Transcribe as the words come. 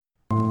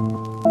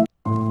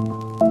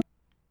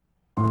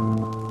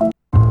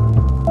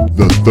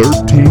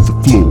13th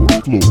floor.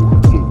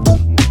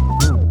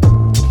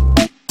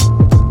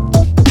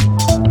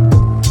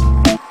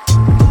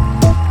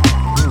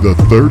 The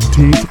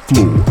 13th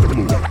floor.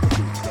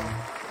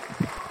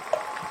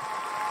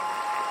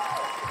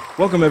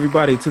 Welcome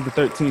everybody to the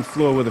 13th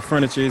floor, where the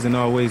furniture isn't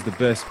always the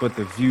best, but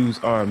the views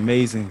are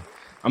amazing.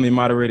 I'm your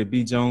moderator,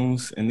 B.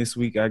 Jones, and this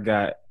week I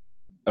got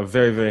a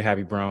very, very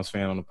happy Browns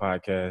fan on the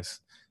podcast.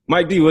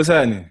 Mike D, what's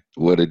happening?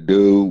 What it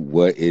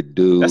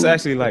do. That's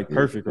actually like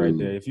perfect right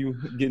there. If you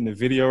get in the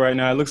video right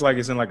now, it looks like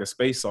it's in like a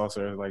space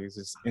saucer, like it's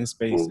just in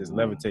space, it's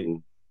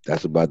levitating.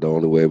 That's about the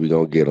only way we're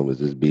going to get them, is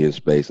just be in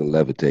space and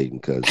levitating,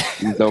 because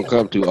these don't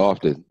come too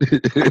often.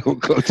 They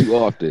don't come too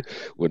often.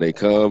 When they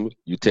come,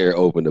 you tear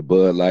open the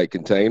Bud Light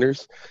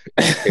containers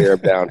and you tear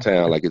them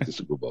downtown like it's the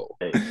Super Bowl.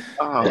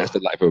 That's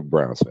the life of a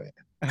Browns fan.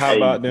 How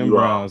about them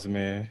Browns,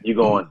 man? You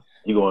going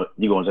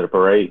to the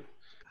parade?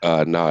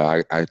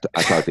 No, I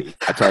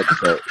talked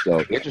to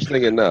so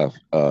interesting enough,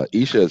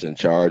 Isha's in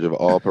charge of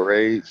all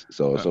parades.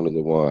 So as soon as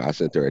I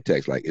sent her a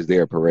text like, "Is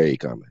there a parade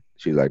coming?"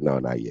 She's like, "No,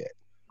 not yet."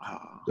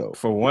 So,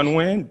 for one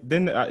win,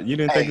 then you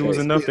didn't think it was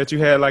enough that you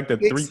had like the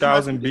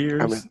 3,000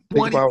 beers? I mean,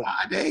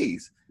 25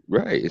 days.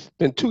 Right. It's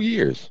been 2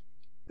 years.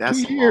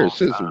 That's 2 years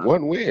since time.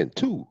 one win.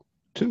 Two.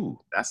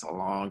 That's a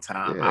long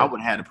time. Yeah. I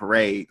would have had a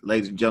parade,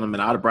 ladies and gentlemen.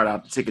 I would have brought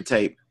out the ticker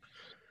tape.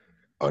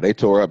 Oh, they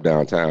tore up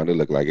downtown. It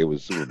looked like it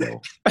was Super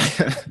Bowl.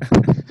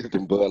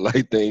 Them Bud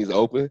Light things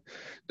open.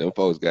 Them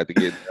folks got to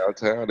get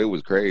downtown. It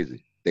was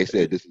crazy. They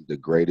said this is the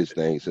greatest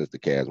thing since the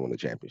Cavs won the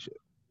championship.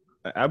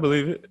 I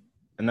believe it.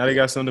 And now they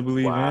got something to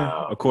believe in,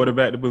 a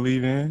quarterback to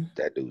believe in.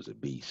 That dude's a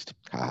beast.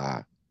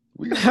 Ha.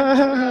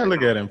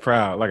 Look at him,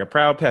 proud, like a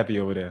proud pappy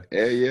over there.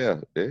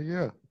 Yeah.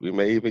 We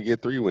may even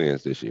get 3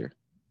 wins this year.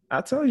 I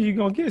tell you, you're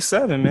going to get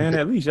 7, man.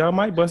 At least y'all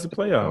might bust the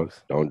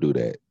playoffs. Don't do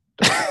that.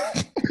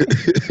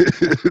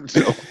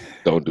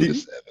 Don't do the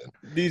 7.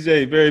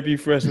 DJ, Barry B.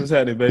 Fresh, what's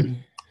happening,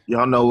 baby?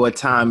 Y'all know what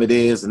time it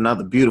is.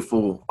 Another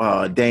beautiful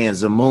day in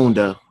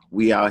Zamunda.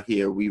 We out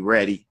here. We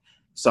ready.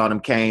 Saw them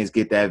Canes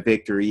get that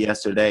victory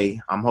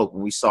yesterday. I'm hoping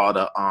we saw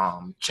the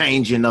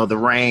changing of the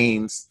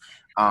reins.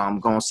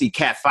 Gonna see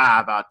Cat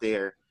 5 out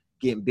there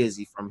getting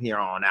busy from here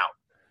on out.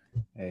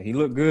 Hey, he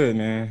looked good,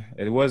 man.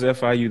 It was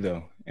FIU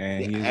though,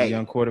 and he's a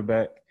young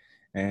quarterback.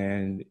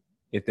 And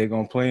if they're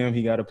gonna play him,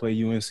 he got to play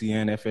UNC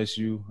and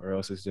FSU, or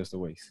else it's just a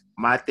waste.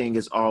 My thing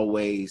is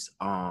always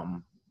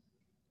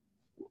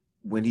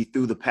when he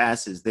threw the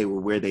passes, they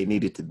were where they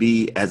needed to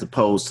be, as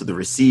opposed to the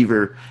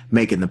receiver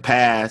making the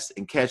pass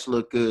and catch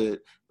look good.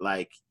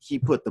 Like, he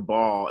put the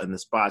ball in the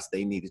spots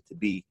they needed to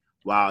be.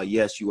 While,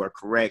 yes, you are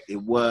correct,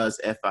 it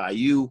was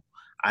FIU,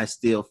 I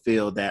still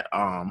feel that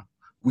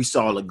we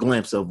saw a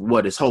glimpse of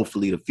what is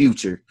hopefully the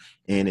future,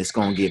 and it's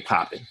going to get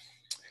popping.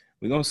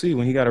 We're going to see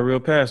when he got a real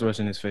pass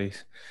rush in his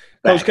face.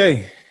 Coach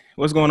K,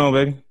 what's going on,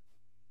 baby?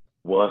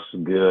 What's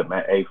good,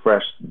 man? Hey,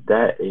 Fresh,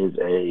 that is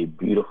a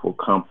beautiful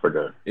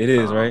comforter. It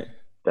is, right?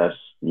 That's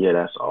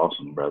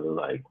awesome, brother.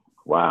 Like,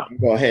 wow.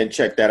 Go ahead and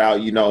check that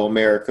out. You know,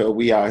 America,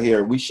 we out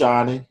here. We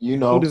shining, you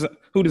know.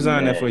 Who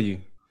designed that for you?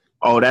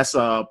 Oh, that's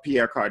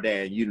Pierre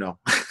Cardin, you know.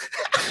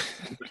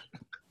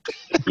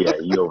 Yeah,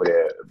 you over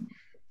there.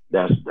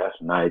 That's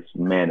nice.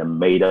 Man, I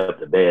made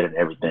up the bed and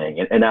everything.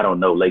 And I don't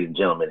know, ladies and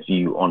gentlemen, if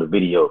you on the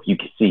video, if you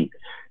can see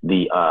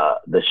the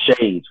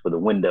shades for the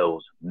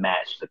windows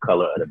match the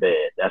color of the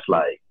bed. That's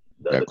like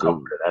the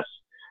comforter. That's,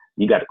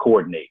 you got to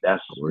coordinate.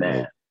 That's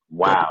man.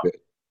 Wow.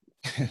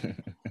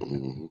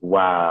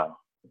 Wow.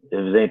 If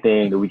there's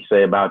anything that we can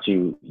say about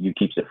you, you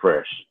keeps it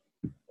fresh.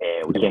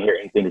 And we can't hear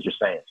anything that you're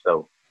saying.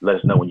 So let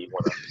us know when you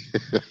want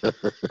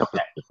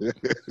to.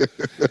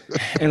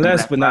 And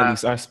last but not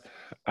least,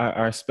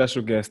 our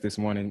special guest this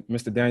morning,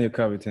 Mr. Daniel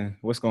Covington.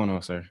 What's going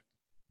on, sir?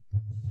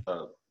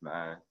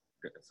 Man,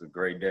 it's a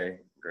great day.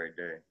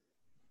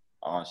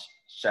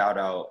 Shout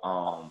out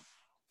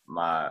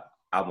my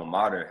alma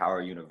mater,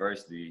 Howard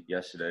University,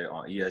 yesterday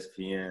on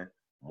ESPN.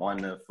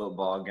 Won the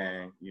football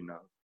game, you know.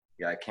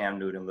 Got Cam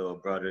Newton, little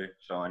brother,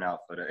 showing out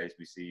for the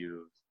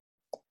HBCUs.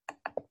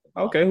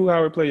 Okay, who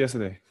Howard played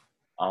yesterday?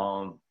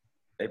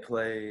 They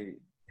played.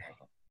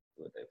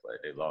 What they played?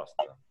 They lost.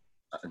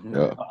 I'm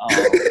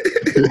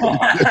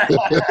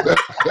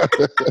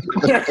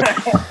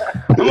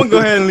gonna go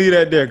ahead and leave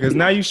that there, because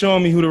now you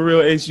showing me who the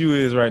real HU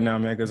is right now,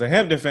 man. Because a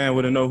Hampton fan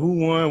would have known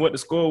who won, what the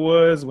score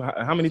was,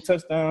 how many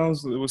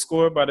touchdowns was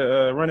scored by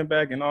the running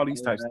back, and all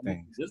these types of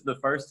things. This is the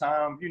first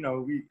time, you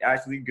know, we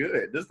actually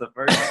good. This is the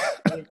first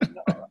time.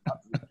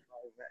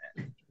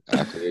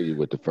 I tell you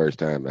what, the first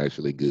time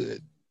actually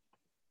good.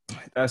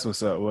 That's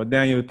what's up. Well,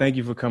 Daniel, thank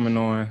you for coming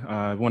on.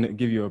 I want to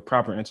give you a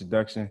proper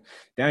introduction.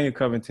 Daniel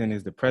Covington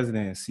is the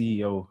president and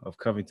CEO of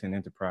Covington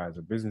Enterprise,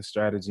 a business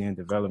strategy and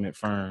development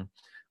firm.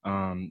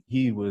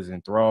 He was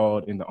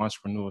enthralled in the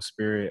entrepreneurial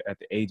spirit at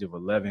the age of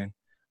 11.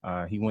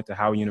 He went to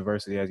Howard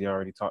University, as you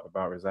already talked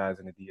about, resides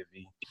in the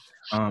DFV.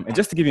 And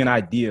just to give you an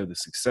idea of the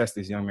success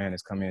this young man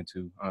has come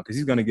into, because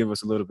he's going to give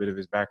us a little bit of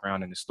his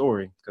background and the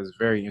story, because it's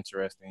very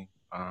interesting,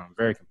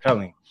 very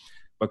compelling.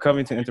 but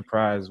Covington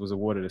Enterprise was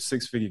awarded a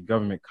 6-figure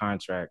government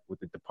contract with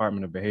the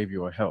Department of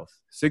Behavioral Health.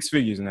 6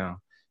 figures now,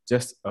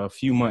 just a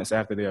few months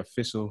after their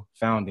official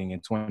founding in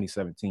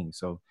 2017.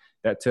 So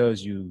that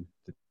tells you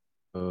the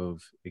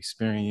of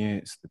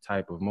experience, the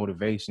type of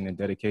motivation and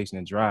dedication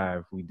and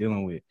drive we're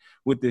dealing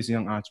with this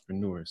young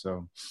entrepreneur.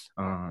 So,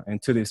 and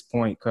to this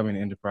point,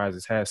 Covington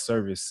Enterprises has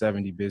serviced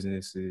 70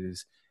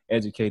 businesses,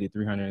 educated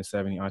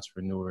 370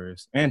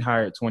 entrepreneurs, and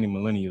hired 20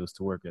 millennials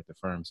to work at the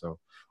firm. So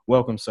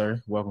welcome,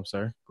 sir. Welcome,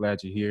 sir.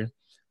 Glad you're here.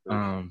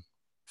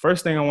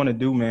 First thing I want to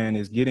do, man,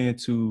 is get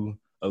into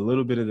a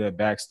little bit of that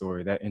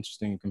backstory, that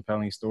interesting and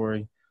compelling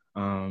story.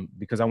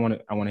 Because I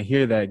want to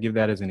hear that, give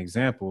that as an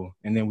example,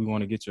 and then we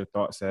want to get your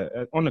thoughts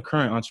on the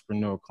current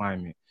entrepreneurial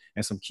climate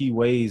and some key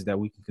ways that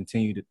we can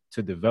continue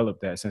to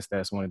develop that, since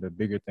that's one of the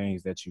bigger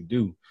things that you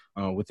do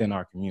within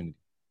our community.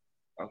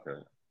 Okay.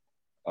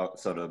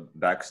 So the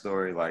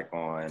backstory, like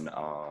on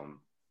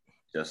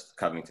just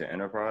Covington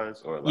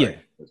Enterprise, or like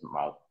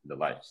the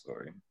life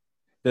story?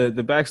 The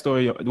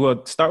backstory.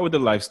 Well, start with the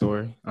life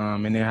story,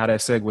 and then how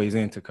that segues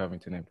into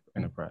Covington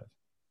Enterprise.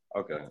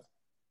 Okay.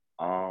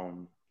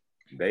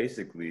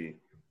 Basically,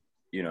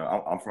 you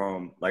know, I'm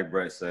from, like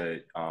Brett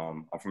said,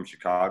 I'm from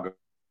Chicago.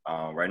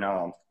 Right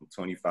now I'm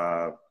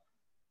 25.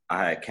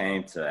 I had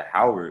came to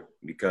Howard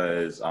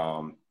because,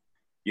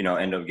 you know,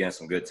 ended up getting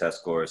some good test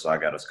scores. So I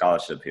got a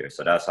scholarship here.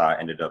 So that's how I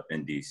ended up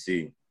in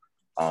DC.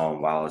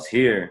 While I was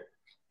here,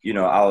 you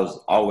know, I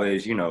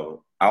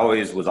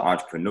always was an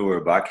entrepreneur,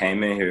 but I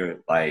came in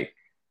here like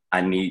I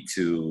need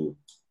to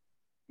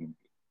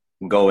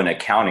go an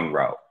accounting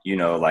route, you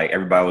know, like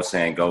everybody was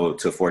saying, go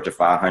to a Fortune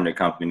 500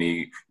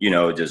 company, you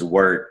know, just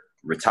work,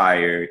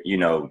 retire, you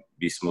know,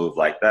 be smooth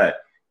like that.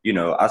 You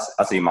know, I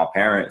see my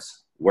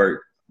parents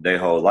work their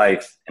whole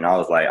life, and I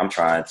was like, I'm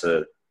trying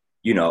to,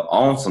 you know,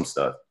 own some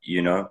stuff,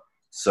 you know?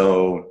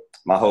 So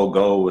my whole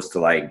goal was to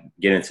like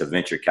get into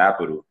venture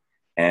capital.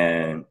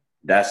 And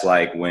that's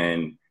like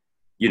when,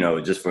 you know,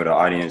 just for the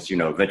audience, you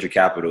know, venture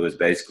capital is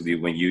basically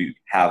when you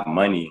have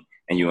money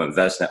and you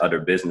invest in other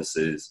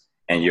businesses,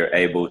 and you're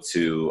able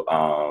to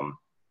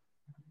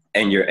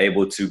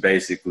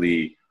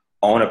basically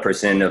own a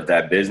percent of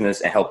that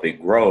business and help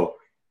it grow,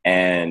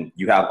 and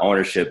you have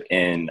ownership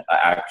in an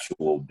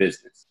actual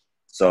business.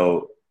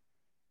 So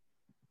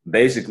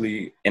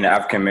basically, in the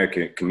African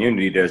American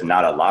community, there's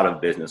not a lot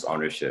of business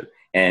ownership.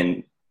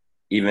 And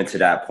even to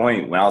that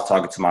point, when I was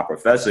talking to my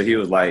professor, he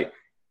was like,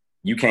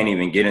 you can't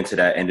even get into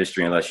that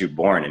industry unless you're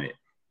born in it,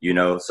 you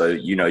know? So,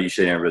 you know, you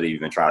shouldn't really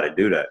even try to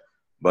do that.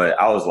 But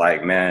I was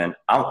like, man,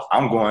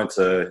 I'm going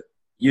to,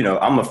 you know,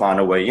 I'm going to find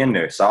a way in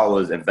there. So I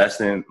was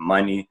investing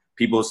money.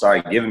 People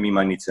started giving me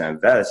money to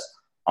invest.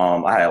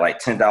 I had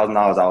like $10,000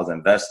 I was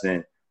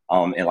investing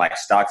in like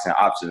stocks and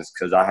options,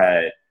 because I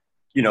had,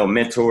 you know,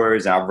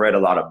 mentors, and I've read a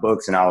lot of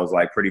books, and I was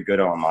like pretty good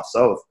on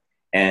myself.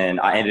 And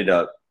I ended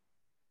up,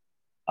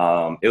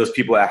 it was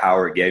people at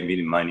Howard gave me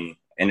the money,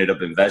 ended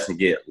up investing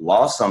it,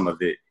 lost some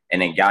of it,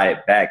 and then got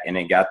it back, and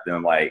then got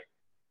them like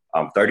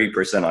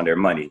 30% on their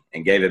money,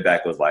 and gave it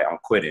back. Was like, I'm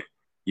quitting,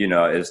 you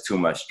know, it's too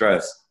much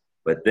stress.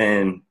 But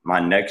then my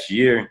next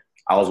year,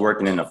 I was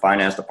working in the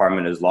finance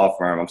department of this law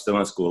firm. I'm still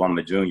in school, I'm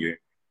a junior.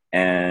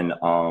 And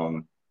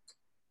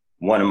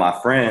one of my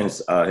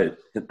friends,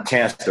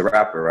 Chance the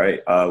Rapper, right?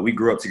 We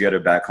grew up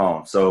together back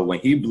home. So when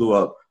he blew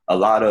up, a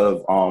lot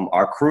of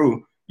our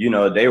crew, you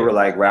know, they were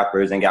like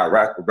rappers and got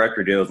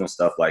record deals and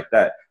stuff like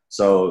that.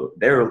 So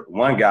there were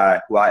one guy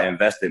who I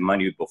invested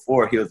money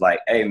before. He was like,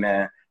 hey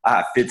man, I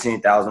have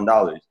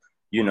 $15,000.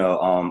 You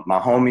know, my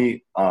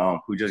homie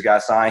who just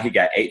got signed, he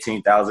got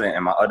 $18,000,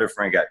 and my other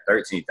friend got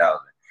 $13,000.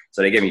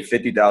 So they gave me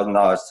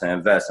 $50,000 to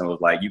invest, and was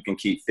like, you can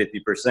keep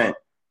 50%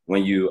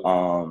 when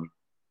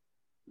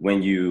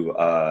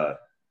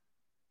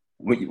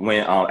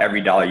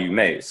every dollar you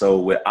made. So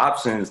with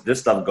options,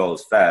 this stuff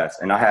goes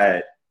fast. And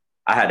I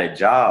had a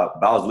job,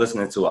 but I was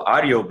listening to an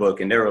audiobook,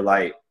 and they were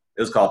like,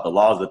 it was called The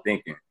Laws of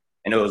Thinking.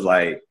 And it was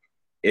like,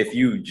 if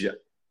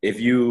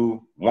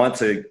you want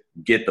to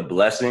get the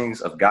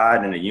blessings of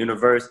God and the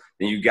universe,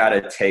 then you got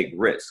to take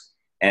risk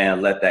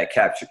and let that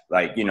capture,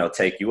 like, you know,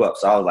 take you up.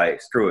 So I was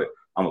like, screw it.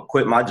 I'm going to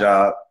quit my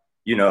job.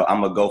 You know,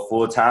 I'm going to go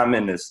full time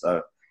in this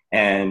stuff.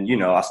 And, you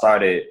know, I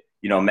started,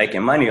 you know,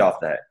 making money off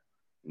that.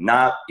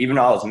 Not even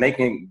though I was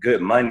making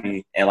good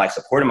money and like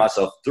supporting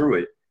myself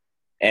through it,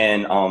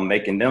 and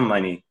making them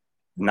money,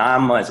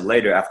 9 months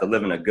later, after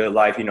living a good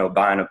life, you know,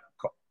 buying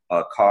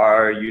a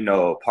car, you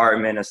know,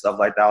 apartment and stuff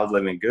like that, I was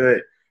living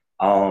good.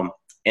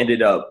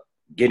 Ended up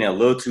getting a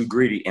little too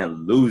greedy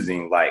and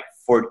losing like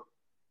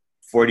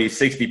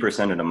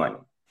 60% of the money,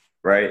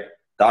 right?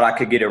 Thought I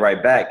could get it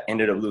right back,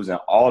 ended up losing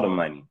all the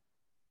money.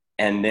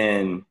 And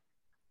then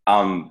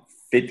I'm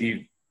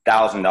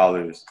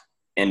 $50,000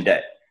 in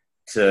debt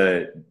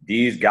to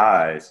these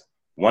guys.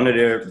 One of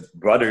their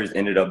brothers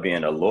ended up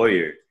being a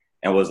lawyer,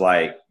 and was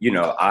like, you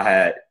know, I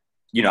had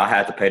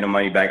to pay the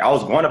money back. I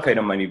was going to pay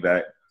the money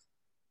back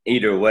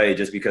either way,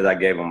 just because I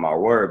gave them my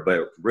word.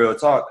 But real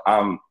talk,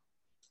 I'm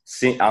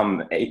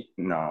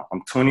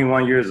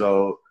 21 years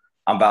old.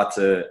 I'm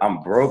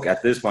broke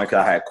at this point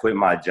because I had quit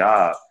my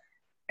job.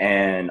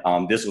 And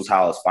this was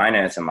how I was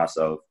financing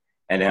myself.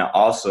 And then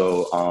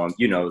also,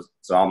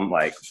 so I'm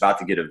like about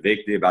to get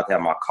evicted, about to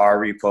have my car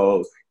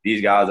repoed.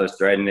 These guys are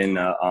threatening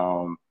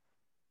to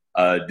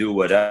do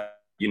whatever.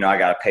 I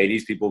got to pay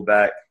these people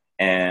back.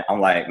 And I'm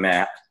like,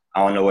 man, I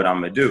don't know what I'm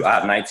going to do. I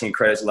have 19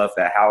 credits left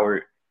at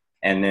Howard.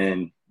 And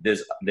then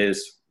this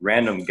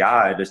random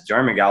guy, this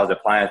German guy was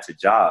applying to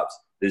jobs.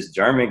 This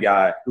German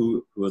guy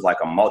who was like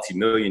a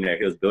multimillionaire,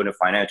 he was building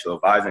financial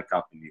advising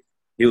companies.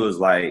 He was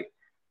like,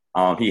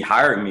 he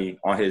hired me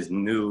on his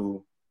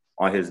new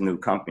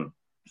company.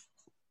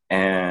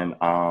 And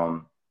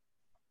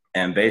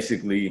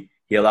basically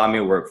he allowed me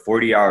to work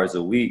 40 hours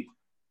a week,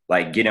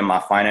 like getting my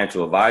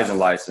financial advising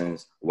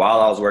license while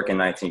I was working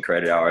 19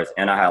 credit hours.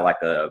 And I had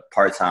like a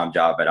part-time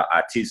job at an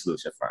IT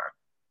solution firm.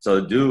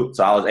 So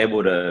I was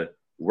able to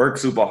work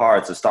super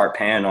hard to start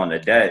paying on the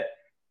debt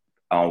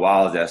while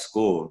I was at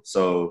school.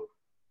 So,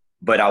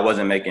 but I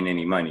wasn't making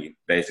any money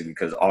basically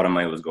because all the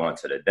money was going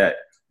to the debt.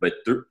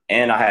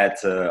 And I had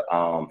to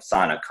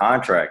sign a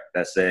contract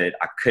that said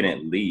I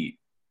couldn't leave,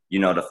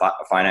 the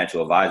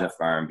financial advising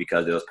firm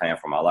because it was paying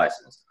for my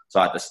license. So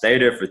I had to stay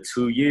there for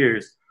 2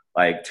 years,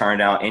 like turn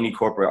down any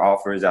corporate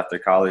offers after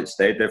college,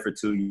 stayed there for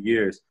 2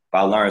 years. But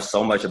I learned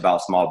so much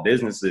about small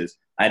businesses.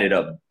 I ended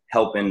up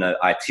helping the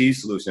IT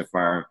solution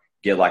firm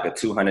get like a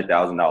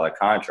 $200,000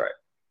 contract.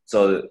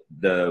 So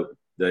the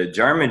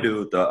German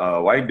dude,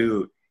 the white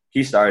dude,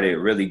 he started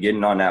really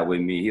getting on that with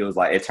me. He was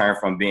like, it turned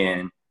from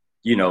being,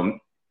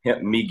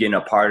 me getting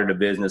a part of the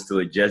business to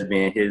it just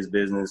being his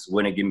business,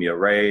 wouldn't give me a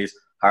raise,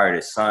 hired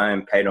his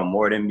son, paid him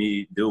more than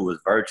me, dude was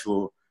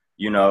virtual,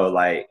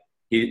 like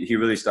he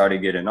really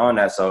started getting on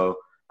that. So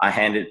I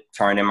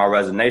turned in my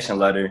resignation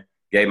letter,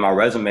 gave my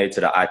resume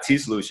to the IT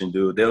solution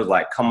dude. They was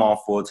like, come on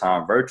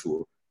full-time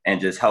virtual and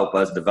just help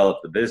us develop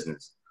the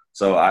business.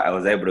 So I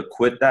was able to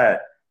quit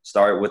that,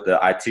 start with the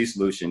IT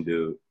solution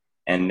dude.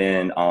 And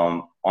then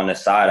on the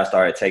side, I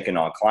started taking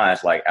on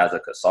clients like as a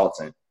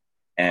consultant.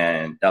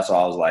 And that's why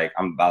I was like,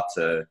 I'm about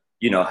to,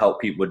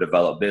 help people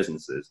develop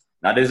businesses.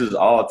 Now, this is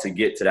all to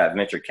get to that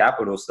venture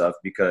capital stuff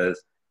because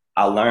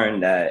I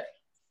learned that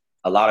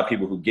a lot of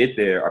people who get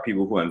there are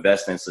people who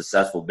invest in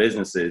successful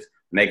businesses,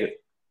 make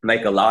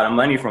a lot of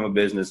money from a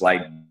business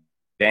like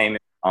Damon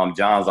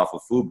Johns off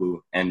of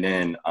Fubu, and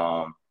then,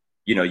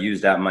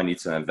 use that money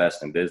to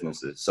invest in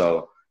businesses.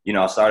 So,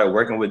 I started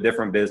working with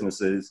different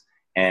businesses.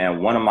 And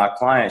one of my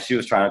clients, she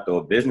was trying to throw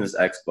a business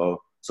expo.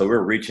 So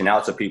we're reaching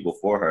out to people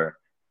for her.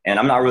 And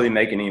I'm not really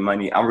making any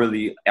money. All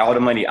the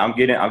money I'm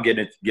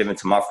getting given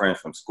to my friends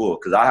from school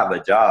because I have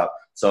a job.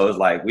 So it's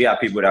like we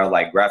have people that are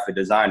like graphic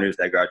designers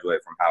that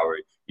graduate from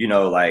Howard,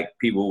 like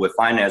people with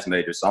finance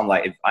majors. So I'm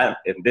like,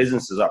 if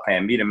businesses are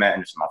paying me to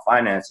manage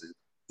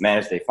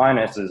their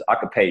finances, I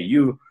could pay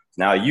you.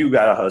 Now you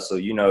got to hustle,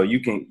 you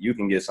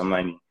can get some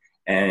money.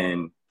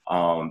 And,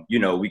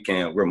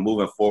 we're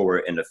moving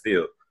forward in the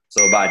field.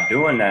 So by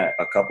doing that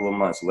a couple of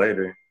months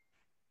later,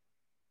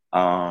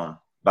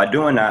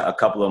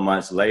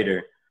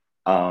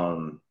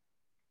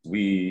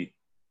 we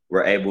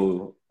were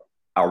able,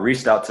 I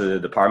reached out to the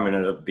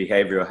Department of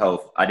Behavioral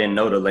Health. I didn't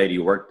know the lady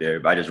worked there,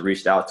 but I just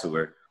reached out to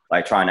her,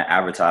 like trying to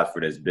advertise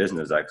for this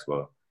business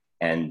expo.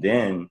 And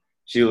then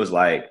she was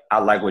like, I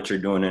like what you're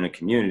doing in the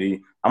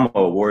community. I'm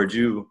gonna award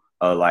you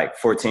a like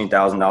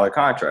 $14,000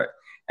 contract.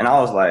 And I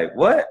was like,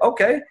 what?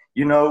 Okay.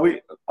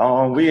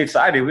 We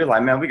excited. We were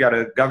like, man, we got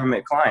a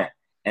government client.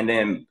 And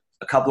then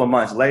a couple of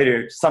months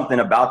later, something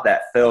about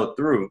that fell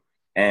through.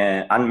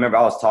 And I remember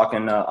I was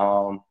talking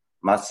to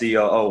my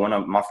COO, one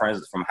of my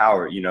friends from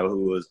Howard,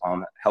 who was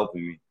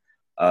helping me.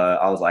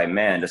 I was like,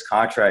 man, this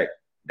contract,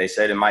 they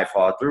said it might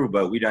fall through,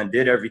 but we done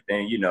did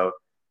everything,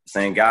 it's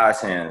in God's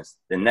hands.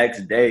 The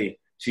next day,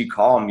 she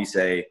called me,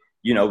 say,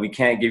 we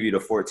can't give you the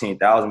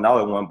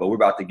 $14,000 one, but we're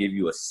about to give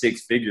you a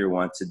 6-figure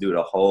one to do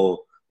the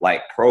whole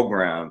like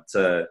program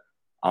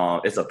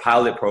it's a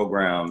pilot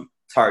program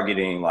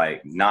targeting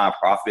like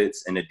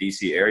nonprofits in the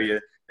DC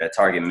area that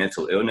target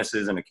mental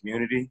illnesses in the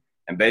community.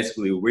 And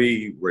basically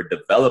we were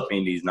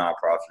developing these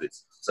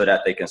nonprofits so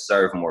that they can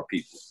serve more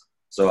people.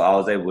 So I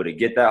was able to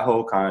get that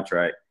whole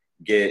contract,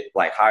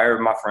 hire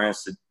my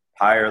friends to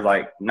hire,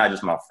 like, not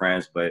just my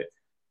friends, but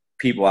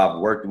people I've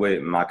worked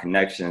with, my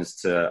connections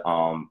to,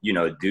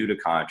 do the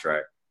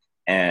contract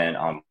and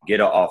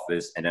get an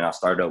office. And then I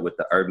started up with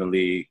the Urban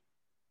League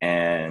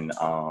and,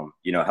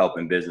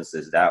 helping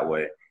businesses that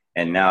way.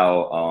 And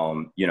now,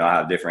 I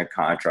have different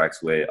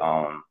contracts with,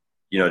 the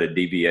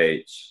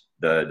DBH,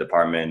 the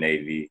Department of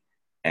Navy,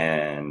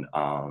 and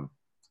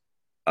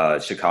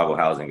Chicago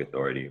Housing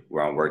Authority,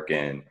 where I'm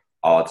working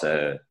all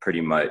to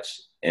pretty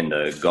much in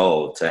the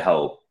goal to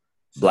help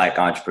Black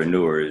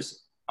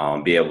entrepreneurs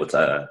be able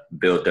to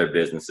build their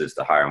businesses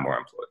to hire more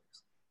employees.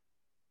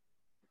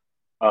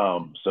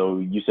 So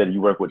you said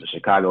you work with the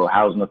Chicago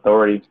Housing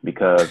Authority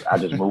because I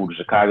just moved to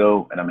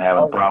Chicago and I'm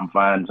having a problem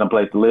finding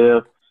someplace to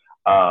live.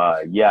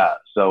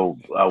 So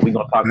we're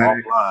gonna talk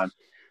offline.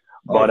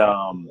 But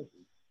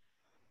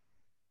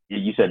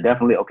you said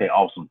definitely. Okay,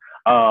 awesome.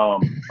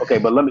 Okay,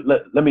 but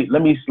let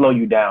me slow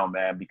you down,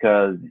 man,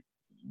 because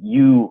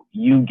you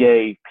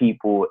gave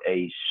people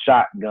a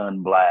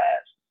shotgun blast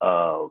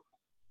of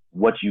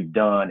what you've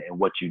done and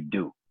what you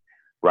do,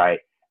 right?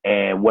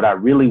 And what I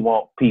really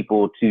want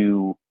people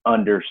to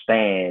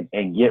understand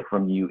and get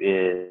from you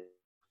is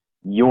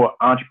your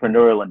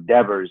entrepreneurial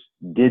endeavors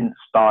didn't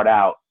start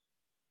out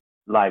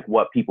like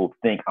what people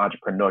think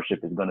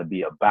entrepreneurship is going to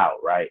be about,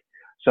 right?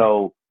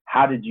 So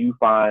how did you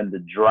find the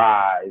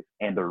drive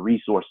and the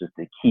resources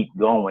to keep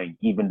going,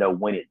 even though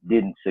when it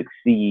didn't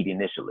succeed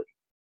initially?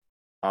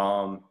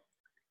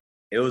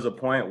 It was a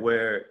point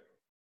where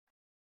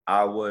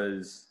I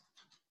was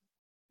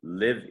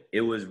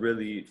it was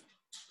really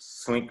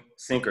sink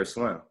or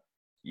swim,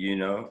 you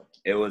know?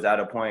 It was at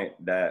a point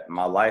that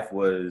my life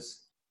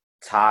was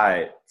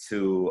tied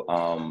to,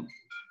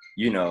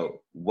 you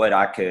know, what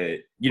I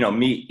could, you know,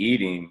 me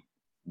eating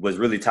was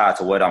really tied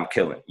to what I'm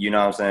killing. You know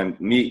what I'm saying?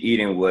 Me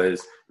eating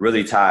was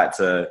really tied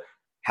to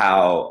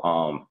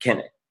how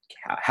can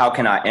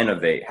I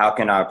innovate? How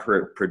can I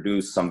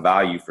produce some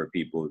value for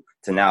people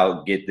to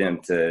now get them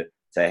to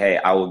say, hey,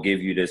 I will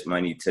give you this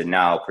money to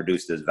now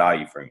produce this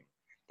value for me.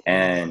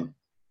 And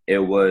it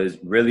was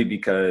really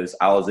because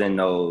I was in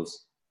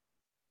those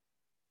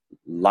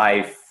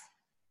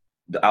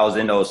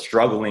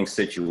struggling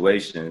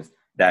situations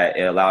that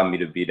it allowed me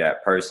to be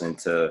that person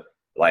to,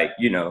 like,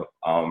 you know,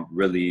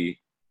 really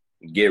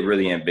get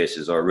really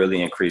ambitious or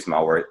really increase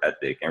my work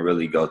ethic and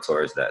really go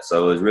towards that.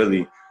 So it was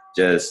really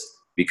just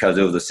because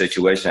it was a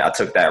situation, I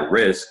took that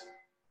risk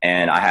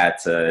and I had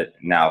to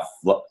now,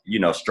 you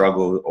know,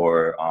 struggle,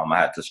 or I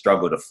had to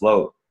struggle to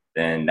float.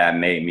 Then that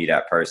made me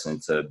that person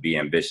to be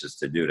ambitious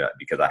to do that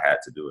because I had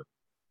to do it.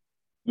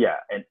 Yeah,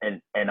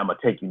 and I'm gonna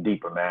take you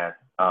deeper, man.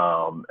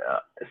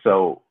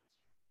 So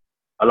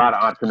a lot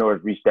of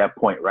entrepreneurs reach that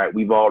point, right?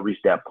 We've all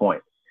reached that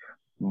point,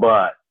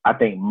 but I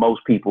think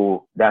most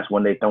people, that's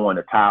when they throw in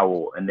the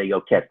towel and they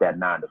go catch that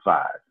 9 to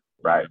 5,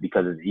 right?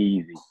 Because it's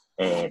easy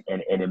and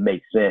it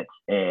makes sense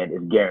and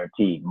it's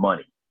guaranteed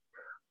money.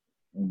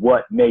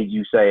 What made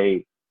you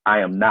say, I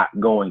am not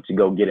going to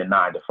go get a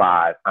 9 to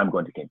 5. I'm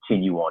going to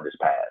continue on this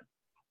path?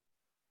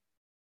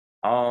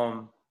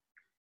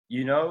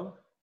 You know,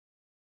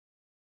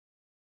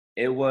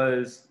 it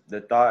was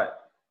the thought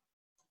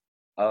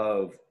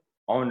of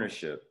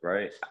ownership,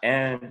 right?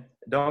 And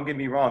don't get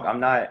me wrong, I'm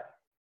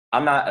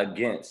not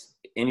against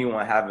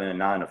anyone having a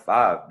 9 to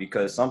 5,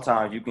 because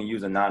sometimes you can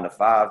use a 9 to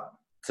 5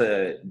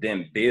 to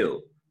then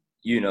build,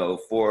 you know,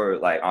 for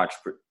like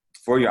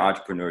for your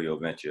entrepreneurial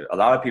venture. A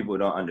lot of people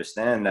don't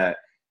understand that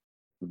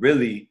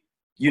really,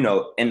 you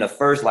know, in the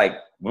first like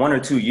 1 or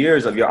 2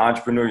 years of your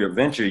entrepreneurial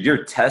venture,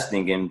 you're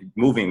testing and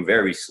moving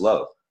very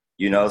slow,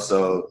 you know?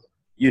 So,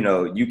 you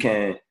know, you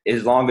can,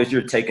 as long as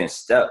you're taking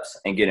steps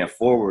and getting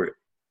forward,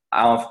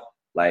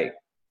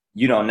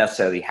 you don't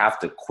necessarily have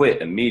to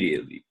quit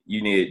immediately.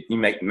 You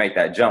make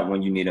that jump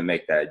when you need to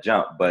make that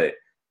jump. But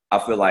I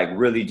feel like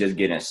really just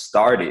getting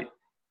started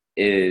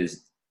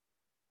is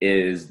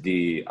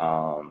the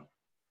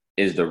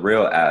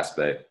real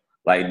aspect.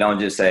 Like, don't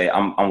just say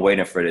I'm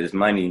waiting for this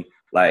money.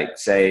 Like,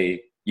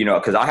 say, you know,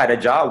 because I had a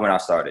job when I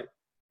started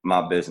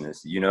my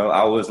business. You know,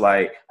 I was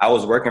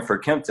working for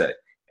Chemtech,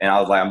 and I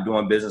was like, I'm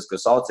doing business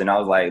consulting. I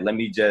was like, let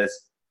me just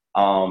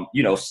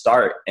you know,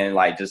 start and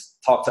like just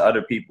talk to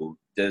other people.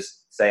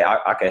 Just say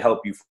I can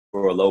help you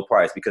for a low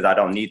price because I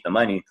don't need the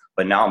money,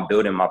 but now I'm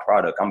building my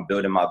product. I'm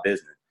building my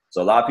business.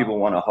 So a lot of people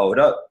want to hold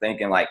up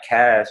thinking like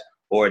cash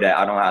or that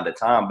I don't have the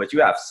time, but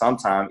you have some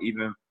time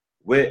even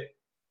with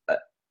a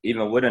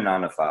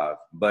 9 to 5.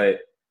 But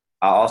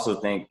I also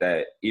think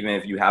that even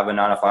if you have a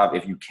 9 to 5,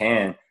 if you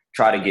can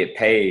try to get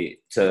paid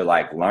to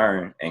like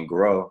learn and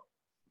grow.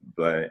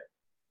 But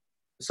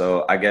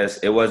so I guess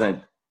it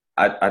wasn't,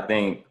 I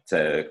think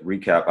to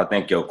recap, I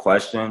think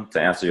to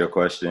answer your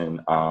question,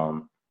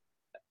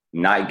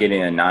 not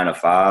getting a 9 to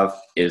 5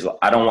 is,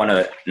 I don't want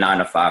a 9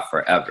 to 5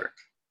 forever,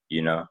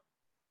 you know?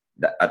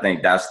 I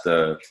think that's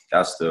the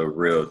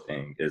real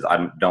thing, is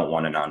I don't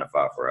want a 9 to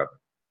 5 forever,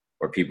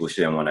 or people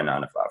shouldn't want a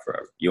 9 to 5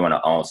 forever. You want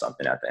to own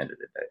something at the end of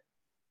the day.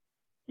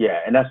 Yeah,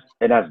 and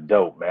that's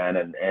dope, man.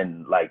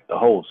 And like the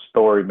whole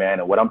story, man,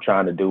 and what I'm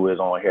trying to do is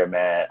on here,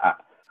 man,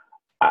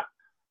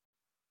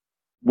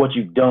 what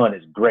you've done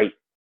is great,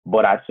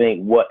 but I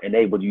think what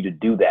enabled you to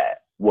do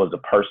that was the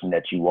person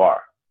that you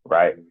are,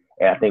 right?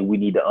 And I think we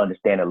need to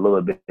understand a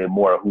little bit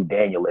more of who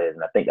Daniel is.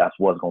 And I think that's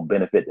what's going to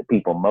benefit the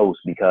people most,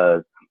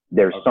 because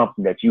there's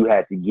something that you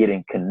had to get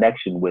in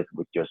connection with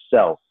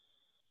yourself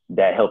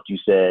that helped you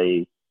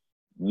say,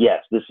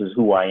 yes, this is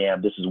who I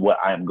am. This is what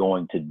I am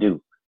going to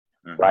do,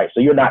 right? So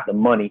you're not the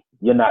money.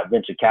 You're not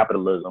venture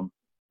capitalism.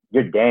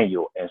 You're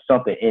Daniel. And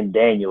something in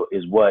Daniel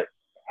is what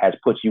has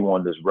put you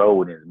on this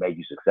road and has made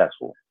you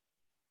successful.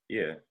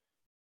 Yeah.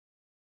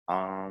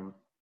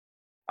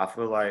 I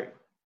feel like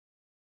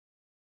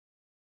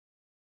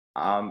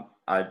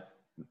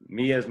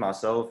me as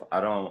myself, I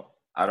want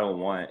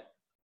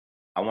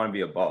to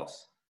be a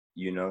boss,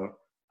 you know?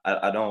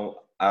 I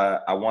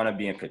want to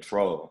be in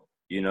control,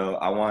 you know?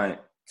 I want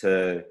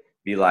to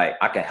be like,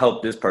 I can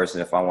help this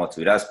person if I want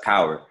to. That's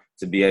power,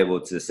 to be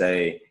able to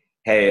say,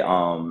 hey,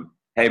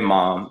 hey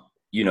mom,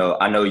 you know,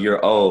 I know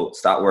you're old,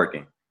 stop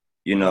working.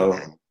 You know,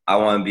 I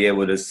want to be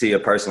able to see a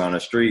person on the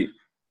street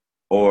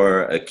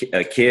or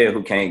a kid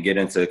who can't get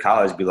into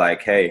college be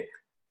like, hey,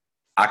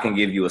 I can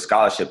give you a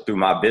scholarship through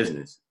my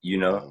business, you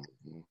know?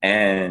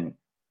 And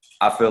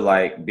I feel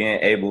like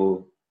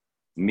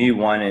me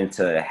wanting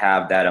to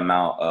have that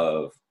amount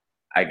of,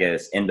 I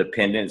guess,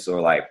 independence or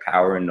like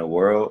power in the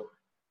world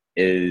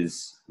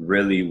is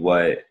really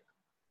what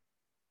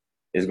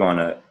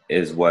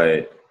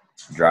what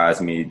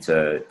drives me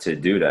to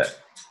do that.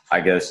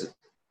 I guess,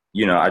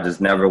 you know, I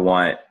just never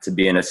want to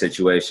be in a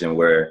situation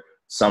where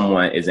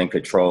someone is in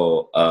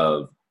control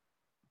of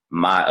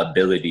my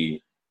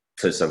ability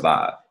to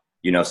survive.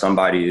 You know,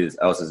 somebody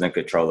else is in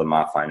control of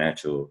my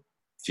financial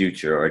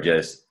future, or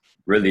just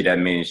really that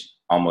means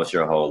almost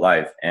your whole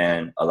life.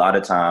 And a lot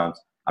of times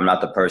I'm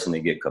not the person to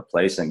get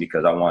complacent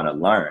because I want to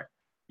learn,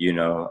 you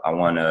know, I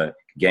want to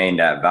gain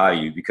that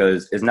value,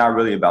 because it's not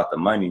really about the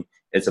money.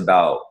 It's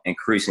about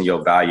increasing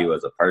your value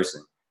as a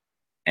person.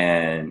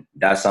 And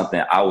that's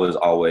something I was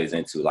always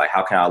into. Like,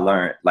 how can I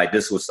learn? Like,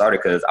 this was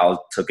started because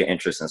took an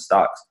interest in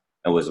stocks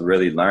and was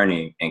really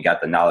learning and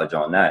got the knowledge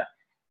on that.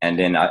 And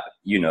then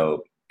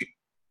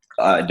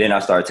then I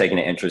started taking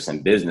an interest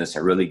in business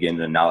and really getting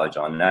the knowledge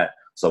on that.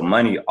 So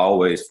money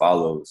always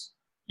follows,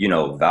 you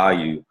know,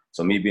 value.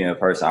 So me being a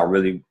person, I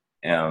really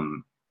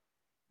am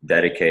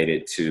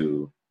dedicated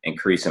to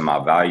increasing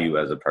my value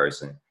as a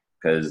person,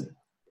 because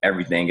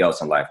everything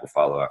else in life will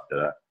follow after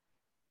that.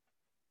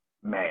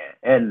 Man,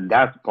 and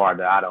that's the part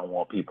that I don't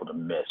want people to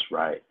miss,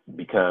 right?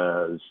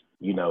 Because,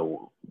 you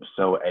know,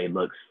 so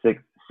look,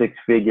 six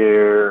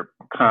figure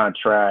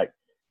contract,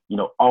 you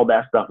know, all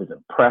that stuff is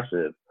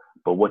impressive.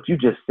 But what you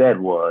just said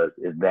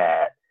is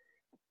that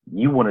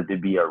you wanted to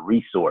be a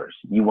resource.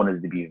 You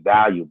wanted to be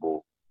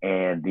valuable.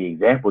 And the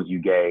examples you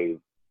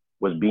gave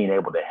was being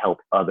able to help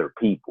other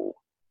people.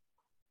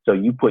 So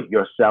you put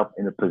yourself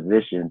in a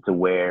position to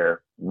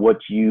where what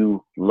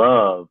you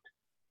loved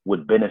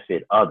would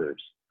benefit others.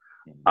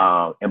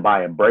 And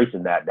by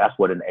embracing that, that's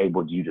what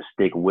enabled you to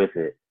stick with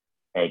it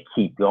and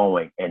keep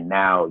going. And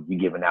now you're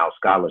giving out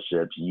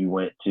scholarships. You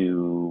went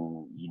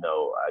to, you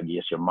know, I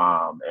guess your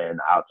mom, and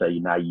I'll tell you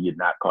now, you did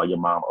not call your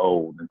mom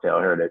old and tell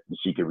her that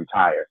she could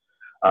retire.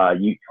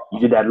 You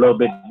did that a little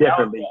bit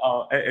differently.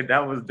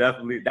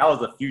 That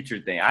was a future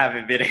thing. I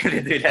haven't been able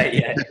to do that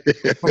yet.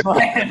 That's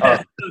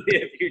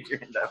a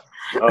future stuff.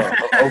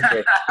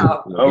 Okay.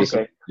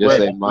 Okay. Just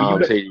say,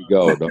 Mom, here you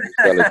go. Don't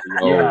tell it you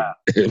old.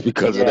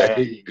 Because of that,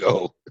 here you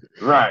go.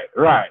 Right.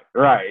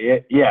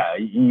 Yeah.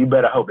 You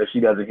better hope that she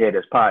doesn't hear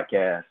this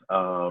podcast.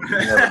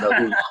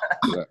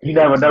 You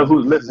never know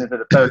who's listening to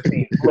the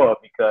 13th floor,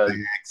 because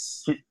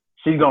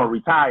she's gonna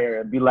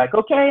retire and be like,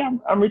 okay,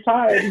 I'm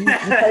retired.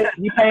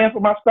 You paying for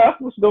my stuff?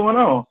 What's going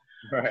on?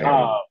 Right.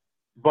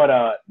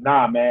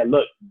 Nah, man.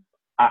 Look,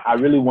 I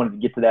really wanted to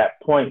get to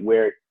that point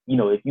where, you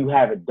know, if you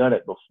haven't done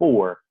it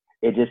before,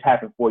 it just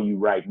happened for you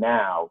right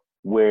now,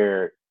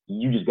 where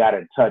you just got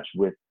in touch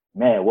with,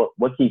 man,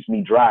 what keeps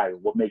me driving?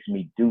 What makes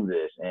me do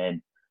this?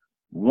 And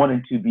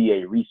wanting to be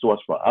a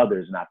resource for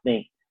others. And I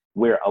think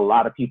where a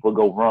lot of people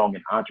go wrong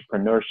in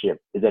entrepreneurship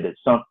is that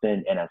it's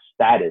something and a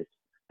status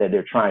that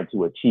they're trying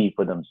to achieve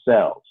for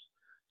themselves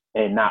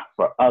and not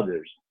for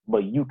others.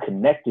 But you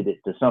connected it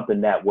to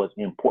something that was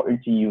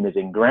important to you and is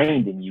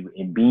ingrained in you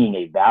in being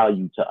a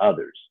value to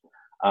others.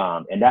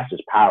 And that's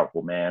just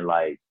powerful, man.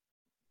 Like,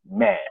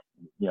 man,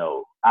 you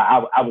know,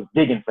 I was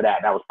digging for that.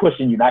 And I was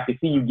pushing you, and I could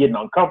see you getting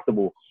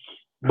uncomfortable,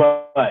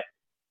 but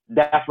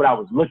that's what I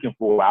was looking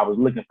for. I was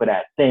looking for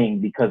that thing,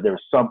 because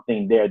there's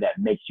something there that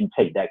makes you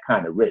take that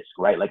kind of risk,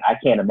 right? Like, I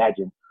can't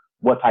imagine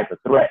what type of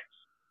threats,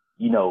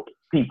 you know,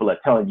 people are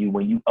telling you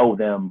when you owe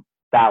them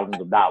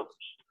thousands of dollars,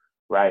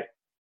 right?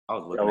 I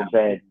was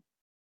looking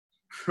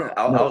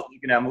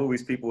at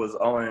movies. People was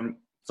owing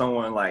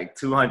someone like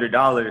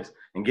 $200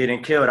 and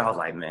getting killed. I was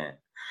like, man,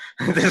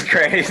 this is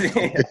crazy.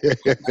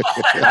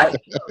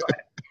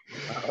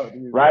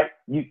 Right?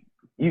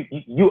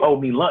 You owe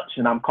me lunch,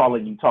 and I'm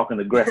calling you talking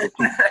aggressive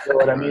to you. You know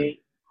what I mean?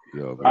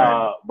 Yeah,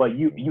 but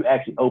you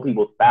actually owe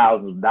people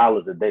thousands of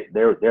dollars that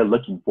they're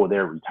looking for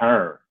their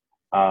return.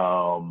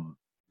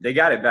 They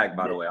got it back,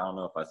 by the way. I don't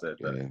know if I said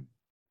that.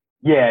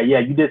 Yeah,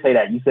 you did say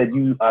that. You said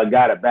you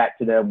got it back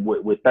to them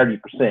with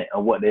 30%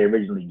 of what they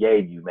originally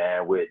gave you,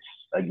 man. Which,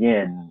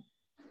 again,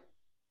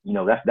 you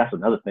know, that's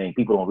another thing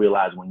people don't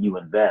realize when you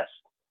invest.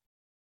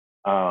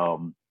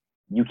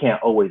 You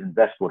can't always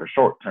invest for the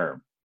short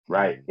term,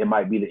 right? It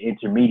might be the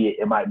intermediate,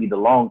 it might be the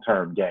long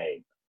term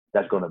gain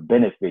that's going to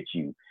benefit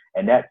you,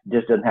 and that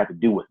just doesn't have to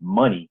do with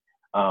money.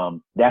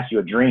 That's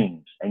your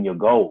dreams and your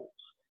goals.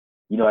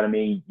 You know what I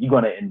mean? You're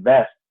going to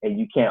invest, and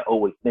you can't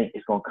always think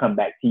it's going to come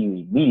back to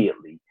you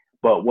immediately.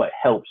 But what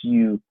helps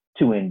you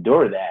to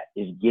endure that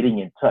is getting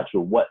in touch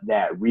with what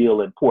that real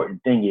important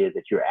thing is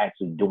that you're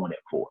actually doing it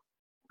for.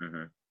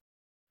 Mm-hmm.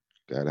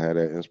 Gotta have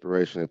that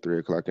inspiration at 3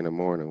 o'clock in the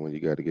morning when you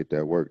got to get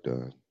that work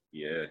done.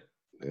 Yeah.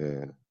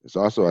 It's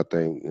also, I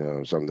think,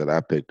 something that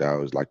I picked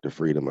out is like the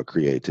freedom of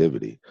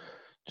creativity.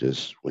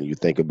 Just when you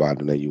think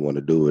about it and you want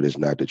to do it, it's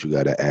not that you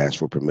got to ask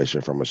for permission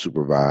from a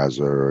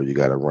supervisor or you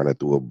got to run it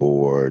through a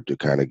board to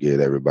kind of get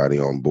everybody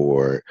on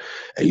board.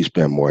 And you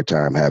spend more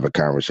time having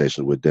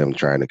conversations with them,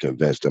 trying to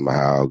convince them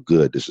how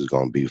good this is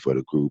going to be for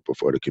the group or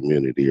for the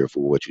community or for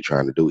what you're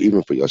trying to do,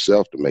 even for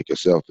yourself, to make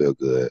yourself feel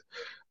good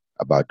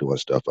about doing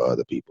stuff for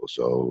other people.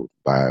 So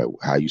by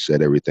how you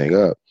set everything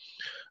up,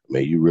 I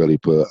mean, you really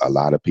put a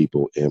lot of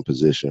people in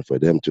position for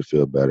them to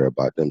feel better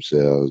about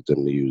themselves,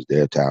 them to use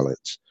their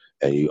talents,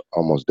 and you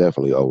almost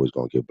definitely always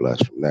gonna get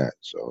blessed from that.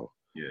 So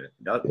yeah,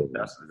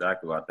 that's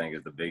exactly what I think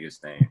is the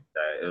biggest thing.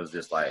 That it was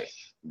just like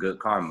good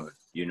karma,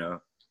 you know,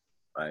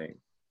 like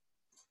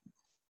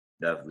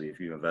definitely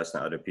if you invest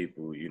in other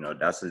people, you know,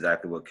 that's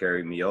exactly what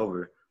carried me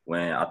over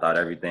when I thought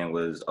everything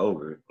was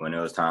over. When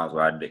there was times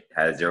where I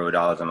had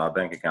 $0 in my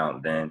bank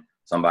account, then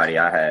somebody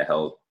I had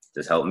helped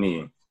just helped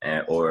me,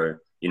 and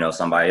or you know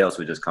somebody else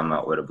would just come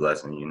out with a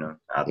blessing. You know,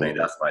 I think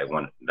that's like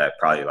one that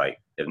probably like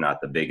if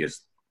not the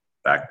biggest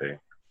factor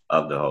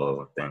of the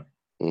whole thing.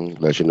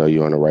 Let you know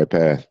you're on the right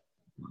path.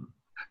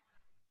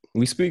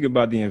 We speak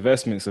about the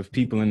investments of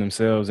people in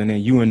themselves and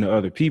then you and the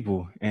other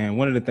people. And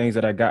one of the things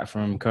that I got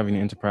from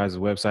Covington Enterprise's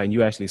website, and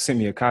you actually sent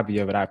me a copy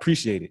of it, I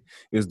appreciate it,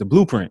 is the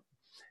blueprint.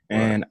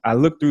 And I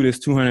looked through this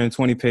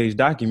 220-page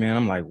document.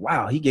 I'm like,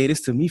 wow, he gave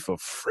this to me for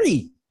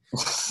free.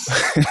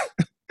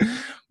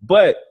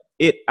 But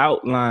it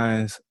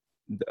outlines,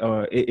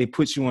 it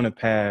puts you on a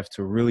path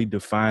to really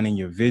defining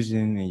your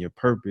vision and your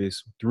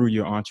purpose through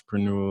your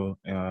entrepreneurial,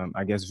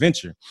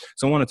 venture.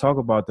 So I want to talk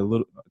about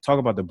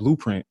the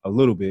blueprint a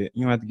little bit.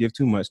 You don't have to give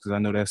too much because I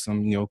know that's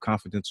some,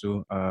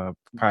 confidential,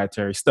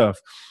 proprietary stuff.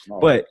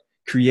 But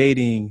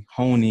creating,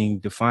 honing,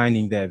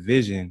 defining that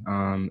vision,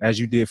 as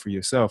you did for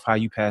yourself, how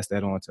you pass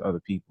that on to other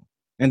people,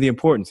 and the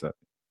importance of it.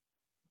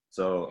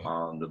 So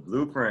the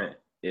blueprint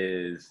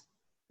is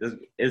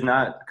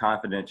not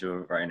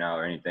confidential right now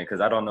or anything,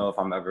 because I don't know if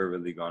I'm ever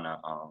really gonna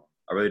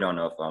I really don't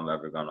know if I'm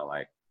ever gonna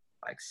like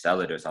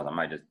sell it or something. I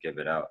might just give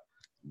it out.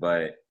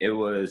 But it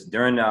was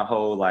during that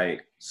whole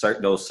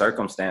those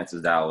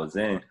circumstances that I was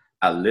in,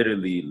 I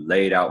literally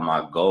laid out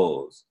my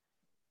goals.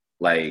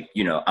 Like,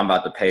 I'm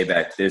about to pay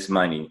back this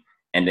money,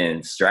 and then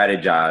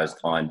strategized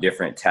on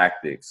different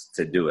tactics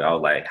to do it. I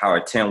was like, how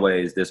are 10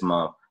 ways this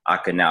month I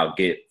can now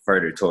get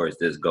further towards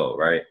this goal,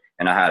 right?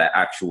 And I had an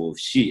actual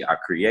sheet I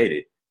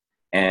created.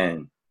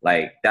 And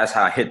that's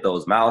how I hit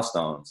those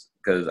milestones,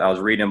 because I was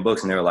reading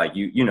books and they were like,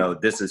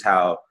 this is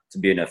how to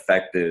be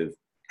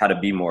how to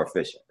be more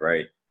efficient,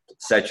 right?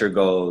 Set your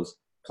goals,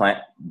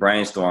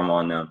 brainstorm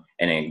on them,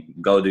 and then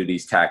go do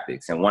these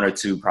tactics. And one or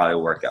two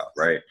probably work out,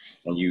 right?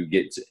 And you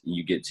get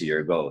to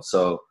your goal.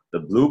 So the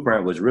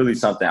blueprint was really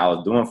something I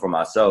was doing for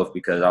myself,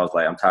 because I was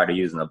like, I'm tired of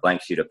using a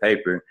blank sheet of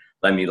paper.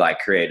 Let me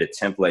create a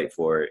template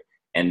for it.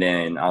 And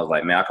then I was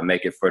like, man, I can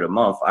make it for the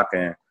month. I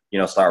can,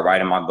 start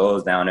writing my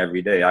goals down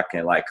every day. I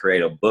can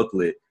create a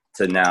booklet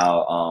to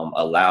now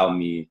allow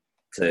me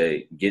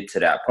to get to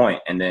that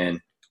point. And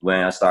then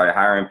when I started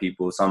hiring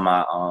people, some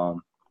of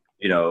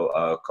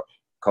my,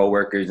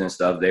 coworkers and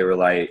stuff, they were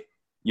like,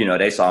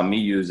 they saw me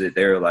use it.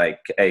 They were like,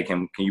 hey,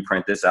 can you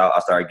print this out?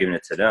 I started giving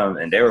it to them,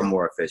 and they were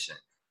more efficient.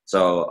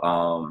 So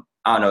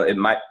I don't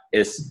know,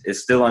 it's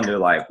still under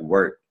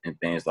work and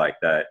things like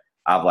that.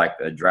 I have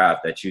a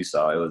draft that you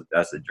saw.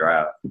 That's a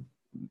draft.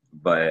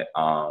 But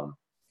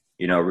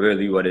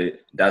really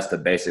that's the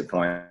basic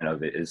point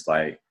of it, is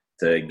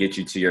to get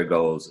you to your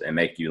goals and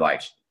make you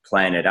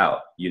plan it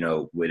out,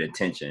 with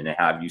intention, and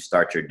have you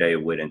start your day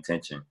with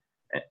intention,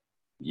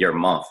 your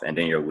month, and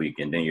then your week,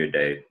 and then your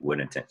day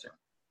with intention.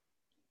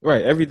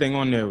 Right. Everything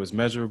on there was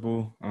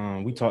measurable.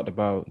 We talked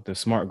about the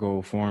SMART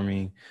goal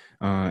forming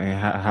and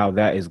how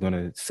that is going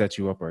to set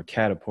you up or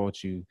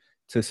catapult you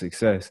to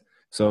success.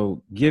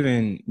 So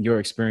given your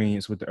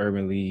experience with the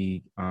Urban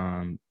League,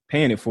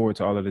 paying it forward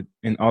to all of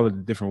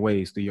the different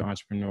ways through your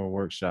entrepreneurial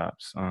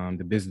workshops,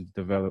 the business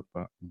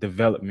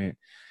development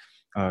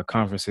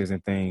conferences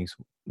and things,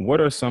 what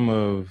are some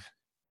of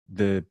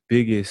the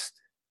biggest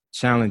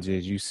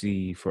challenges you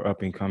see for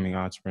up and coming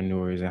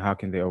entrepreneurs, and how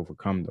can they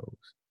overcome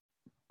those?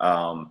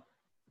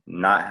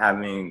 Not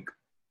having,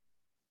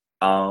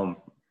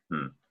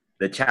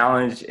 the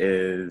challenge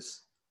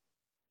is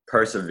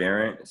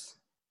perseverance,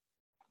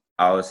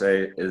 I would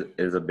say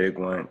is a big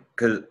one,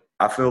 because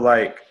I feel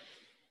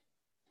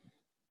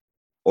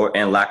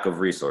and lack of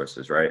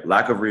resources, right?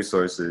 Lack of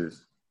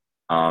resources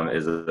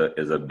is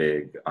a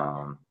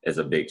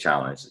big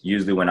challenge.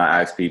 Usually when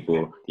I ask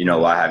people,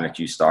 why haven't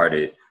you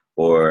started,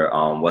 or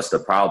what's the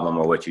problem,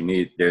 or what you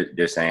need,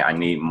 they're saying, I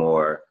need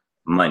more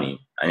money,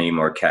 I need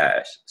more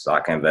cash so I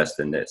can invest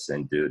in this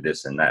and do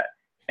this and that.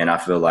 And I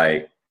feel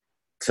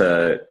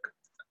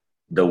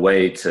the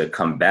way to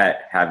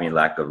combat having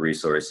lack of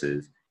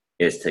resources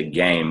is to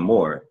gain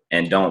more,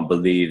 and don't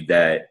believe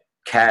that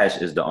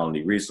cash is the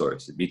only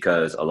resource,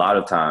 because a lot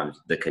of times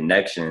the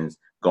connections,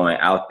 going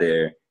out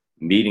there,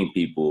 meeting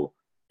people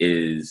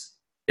is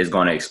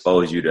going to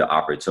expose you to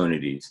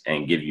opportunities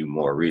and give you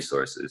more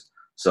resources.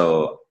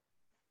 So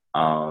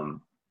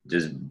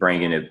just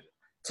bringing it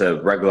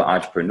to regular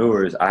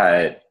entrepreneurs, I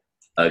had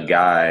a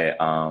guy,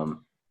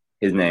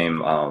 his name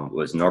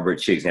was Norbert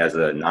Cheeks. He has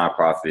a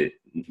nonprofit,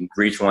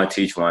 Reach One,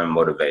 Teach One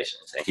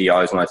Motivations. And he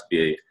always wants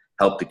to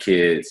help the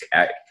kids.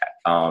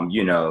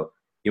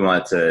 He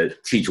wanted to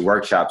teach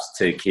workshops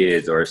to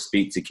kids or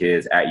speak to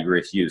kids at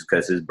risk youth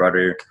because his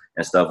brother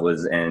and stuff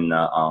was in,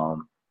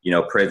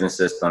 prison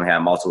system, had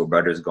multiple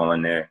brothers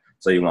going there.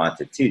 So he wanted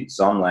to teach.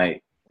 So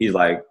he's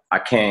like, I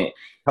can't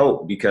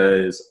help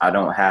because I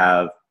don't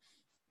have,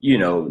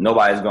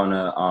 nobody's going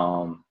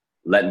to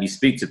let me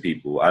speak to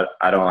people.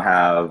 I don't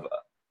have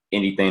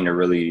anything to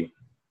really,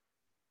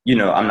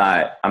 I'm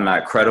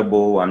not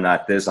credible. I'm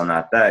not this, I'm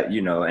not that,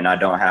 and I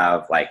don't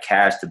have like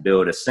cash to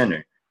build a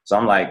center. So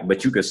I'm like,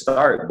 but you could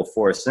start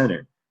before a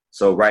center.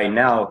 So right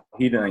now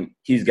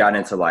he's got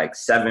into like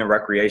 7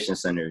 recreation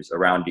centers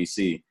around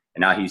DC.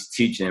 And now he's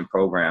teaching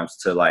programs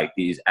to like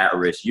these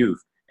at-risk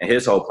youth. And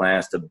his whole plan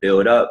is to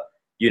build up,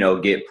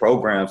 get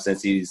programs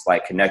since he's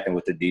like connecting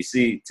with the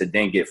DC to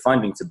then get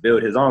funding to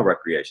build his own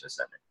recreation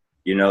center.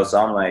 So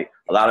I'm like,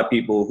 a lot of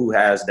people who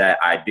has that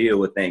idea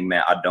would think,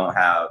 man, I don't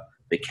have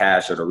the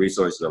cash or the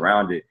resources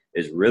around it.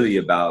 Is really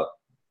about,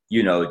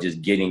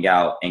 just getting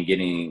out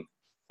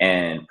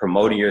and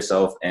promoting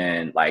yourself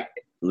and like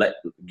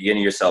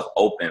getting yourself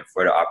open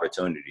for the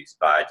opportunities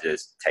by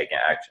just taking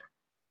action.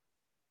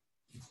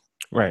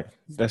 Right.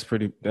 That's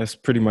pretty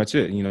much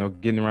it.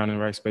 Getting around in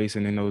the right space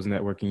and in those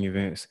networking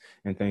events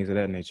and things of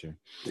that nature.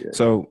 Yeah.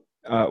 So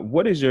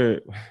what is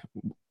your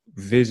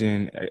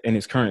vision in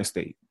its current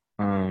state?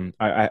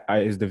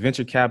 Is the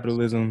venture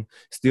capitalism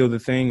still the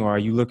thing, or are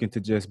you looking to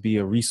just be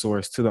a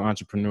resource to the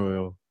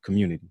entrepreneurial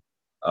community?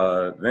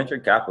 Venture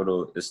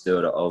capital is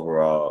still the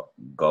overall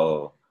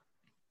goal.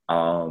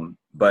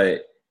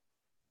 But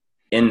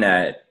in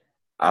that,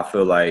 I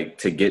feel like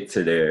to get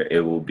to there, it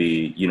will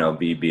be,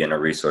 being a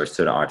resource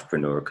to the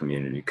entrepreneurial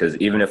community. Because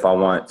even if I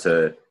want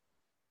to,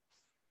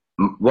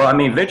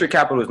 venture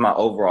capital is my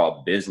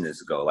overall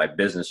business goal, like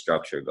business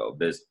structure goal.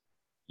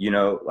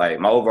 Like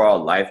my overall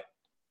life,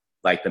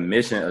 like the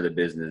mission of the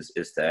business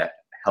is to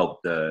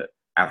help the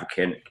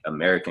African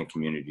American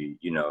community,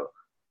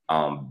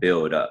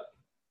 build up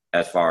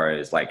as far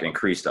as like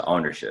increase the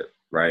ownership,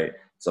 right?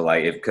 So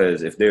like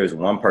if there's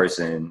one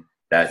person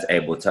that's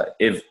able to,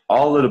 if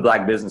all of the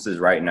Black businesses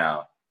right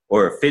now,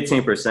 or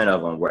 15%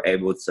 of them were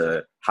able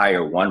to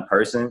hire one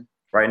person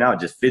right now,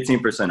 just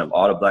 15% of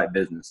all the Black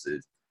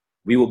businesses,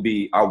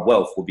 our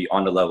wealth will be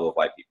on the level of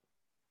white people.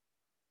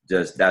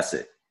 Just, that's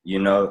it,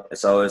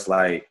 So it's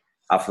like,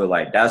 I feel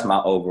like that's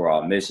my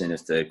overall mission,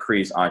 is to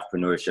increase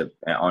entrepreneurship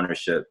and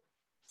ownership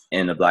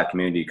in the Black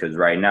community. Because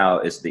right now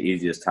it's the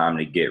easiest time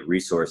to get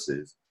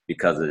resources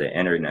because of the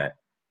internet.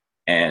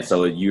 And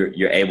so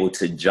you're able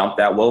to jump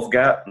that wealth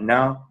gap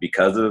now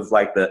because of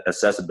like the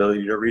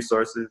accessibility to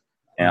resources.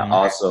 And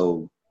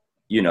also,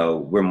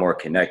 we're more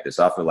connected.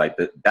 So I feel like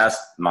that's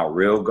my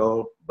real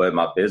goal. But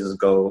my business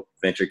goal,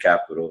 venture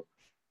capital,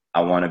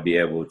 I want to be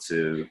able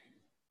to,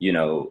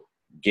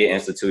 get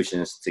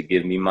institutions to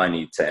give me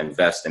money to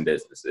invest in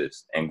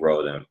businesses and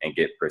grow them and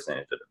get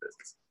percentage of the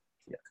business.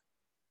 Yeah.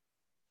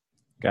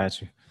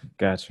 Got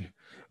you.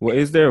 Well,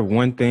 is there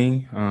one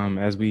thing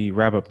as we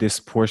wrap up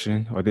this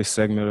portion or this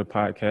segment of the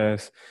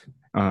podcast,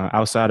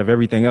 outside of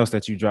everything else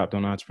that you dropped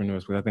on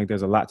entrepreneurs? Because I think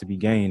there's a lot to be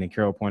gained, and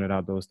Carol pointed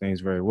out those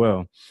things very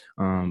well.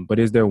 But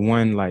is there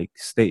one like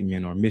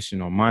statement or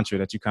mission or mantra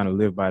that you kind of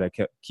live by that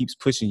keeps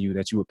pushing you,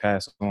 that you would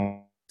pass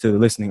on to the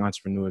listening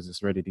entrepreneurs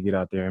that's ready to get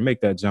out there and make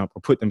that jump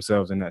or put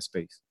themselves in that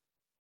space?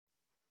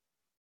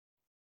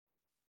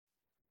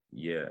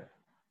 Yeah.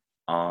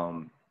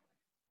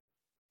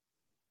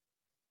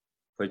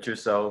 Put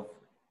yourself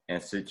in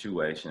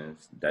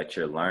situations that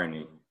you're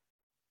learning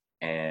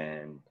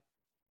and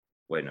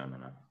hold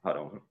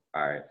on.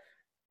 All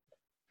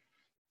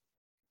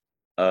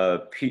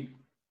right.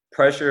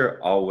 Pressure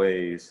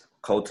always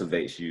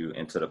cultivates you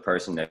into the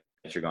person that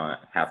you're going to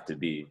have to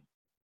be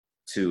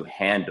to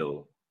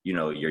handle,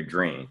 your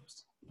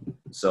dreams.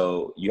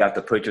 So you have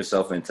to put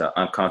yourself into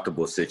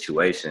uncomfortable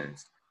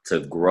situations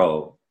to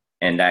grow,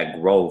 and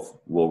that growth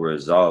will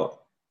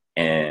result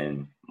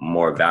in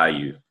more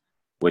value,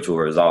 which will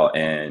result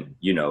in,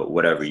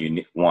 whatever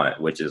you want,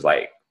 which is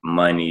like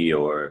money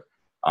or,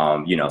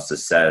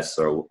 success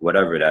or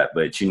whatever that,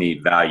 but you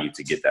need value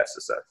to get that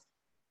success.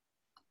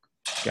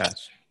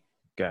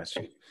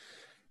 Gotcha.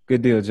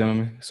 Good deal,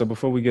 gentlemen. So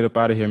before we get up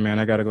out of here, man,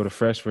 I got to go to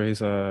Fresh for his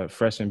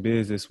Fresh in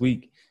Biz this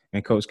week.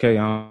 And Coach K,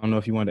 I don't know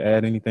if you want to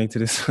add anything to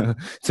this to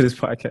this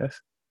podcast.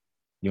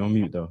 You're on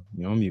mute, though.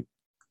 You're on mute.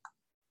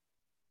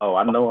 Oh,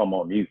 I know I'm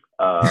on mute.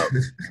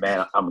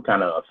 Man, I'm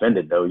kind of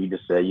offended, though. You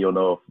just said you don't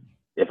know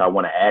if I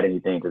want to add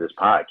anything to this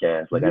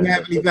podcast. Like, you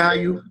have any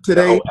value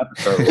today?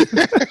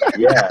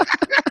 Yeah.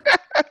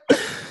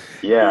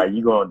 Yeah. Are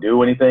you gonna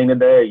do anything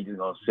today? Or you just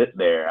gonna sit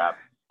there?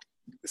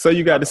 So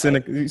you got the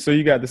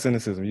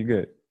cynicism. You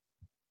good?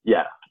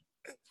 Yeah.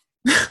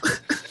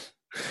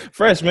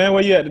 Fresh, man.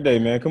 Where you at today,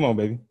 man? Come on,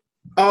 baby.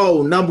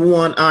 Oh, number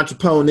one,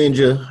 Entrepreneur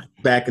Ninja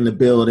back in the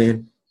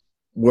building.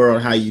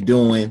 World, how you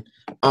doing?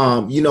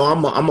 I'm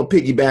a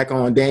piggyback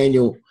on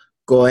Daniel.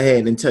 Go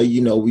ahead and tell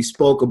you, we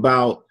spoke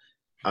about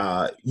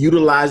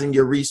utilizing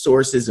your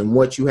resources and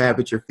what you have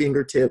at your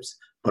fingertips,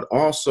 but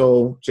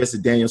also, just as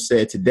Daniel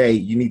said today,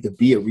 you need to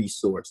be a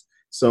resource.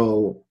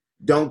 So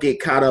don't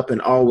get caught up in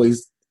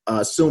always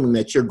assuming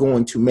that you're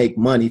going to make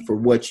money for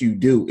what you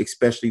do,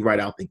 especially right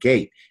out the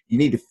gate. You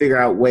need to figure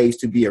out ways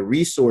to be a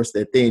resource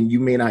that then you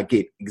may not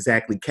get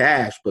exactly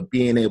cash, but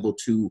being able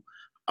to,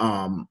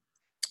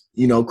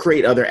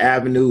 create other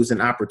avenues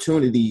and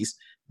opportunities.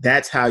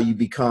 That's how you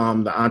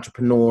become the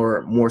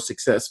entrepreneur, more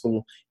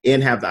successful,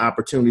 and have the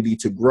opportunity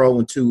to grow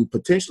into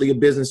potentially a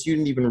business you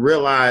didn't even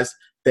realize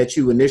that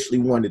you initially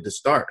wanted to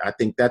start. I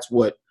think that's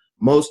what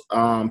most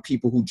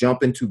people who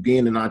jump into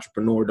being an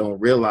entrepreneur don't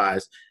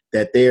realize,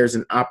 that there's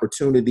an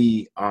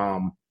opportunity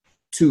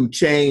to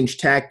change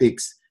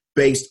tactics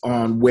based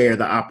on where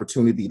the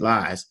opportunity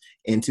lies,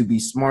 and to be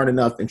smart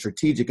enough and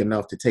strategic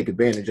enough to take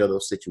advantage of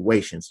those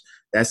situations.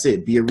 That's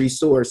it. Be a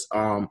resource.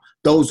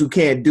 Those who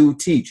can't do,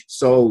 teach.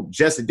 So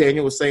just as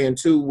Daniel was saying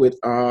too, with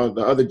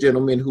the other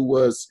gentleman who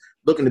was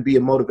looking to be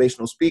a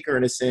motivational speaker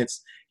in a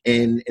sense,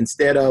 and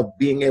instead of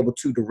being able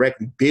to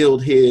directly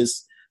build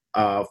his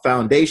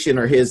foundation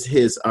or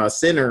his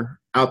center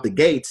out the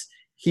gates,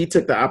 he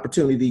took the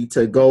opportunity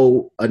to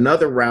go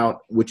another route,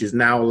 which is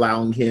now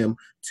allowing him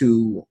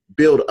to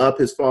build up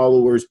his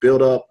followers,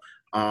 build up,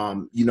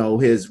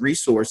 his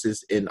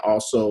resources, and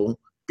also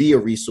be a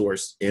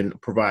resource and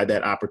provide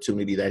that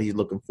opportunity that he's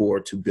looking for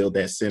to build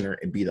that center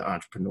and be the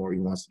entrepreneur he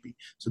wants to be.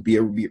 So be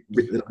a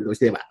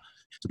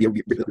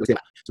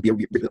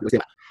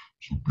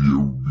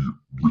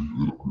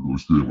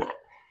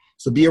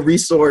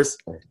resource,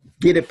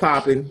 get it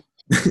popping.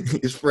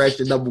 It's Fresh,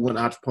 the #1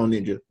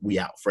 entrepreneur ninja. We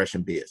out, Fresh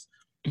and Biz.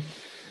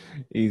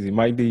 Easy.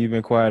 Mike D, you've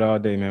been quiet all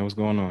day, man. What's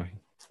going on?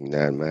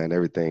 Nah, man,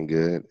 everything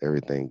good.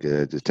 Everything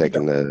good. Just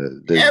taking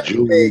the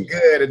everything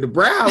good in the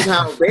Browns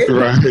house, baby.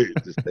 Right.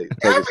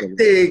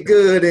 Everything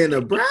good in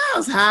the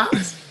Browns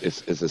house.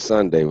 It's a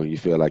Sunday when you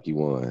feel like you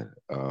won.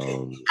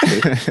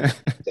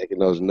 Taking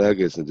those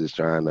nuggets and just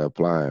trying to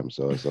apply them.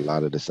 So it's a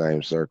lot of the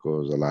same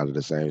circles, a lot of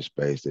the same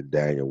space that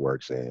Daniel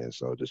works in.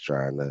 So just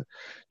trying to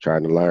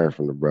learn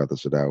from the brother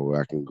so that way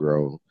I can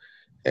grow.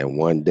 And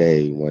one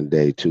day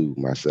too,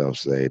 myself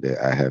say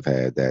that I have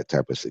had that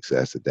type of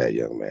success that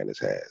young man has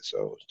had.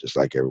 So just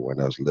like everyone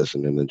else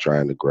listening and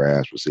trying to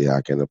grasp and see how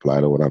I can apply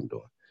to what I'm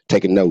doing.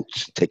 Taking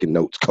notes,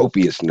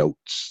 copious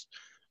notes.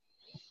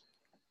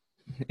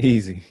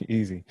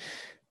 Easy.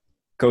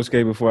 Coach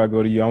K, before I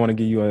go to you, I want to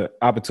give you an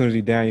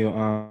opportunity,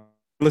 Daniel.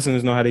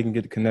 Listeners know how they can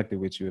get connected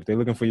with you. If they're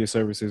looking for your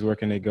services, where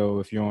can they go?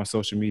 If you're on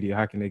social media,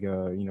 how can they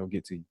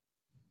get to you?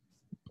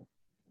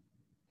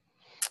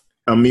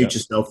 Unmute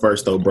yourself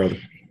first, though, brother.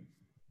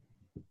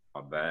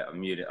 My bad.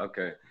 I'm muted.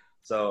 Okay.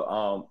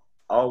 So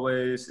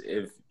always,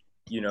 if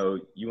you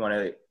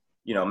want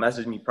to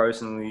message me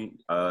personally,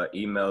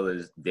 email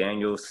is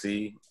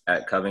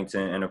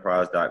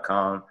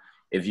danielc@covingtonenterprise.com.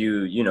 If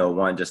you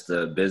want just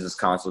a business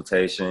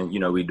consultation,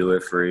 we do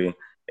it free.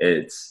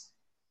 It's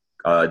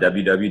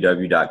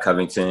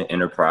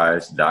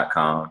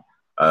www.covingtonenterprise.com.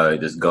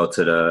 Just go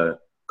to the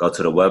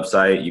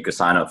website. You can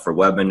sign up for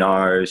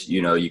webinars.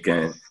 You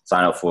can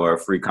sign up for a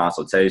free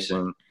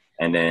consultation,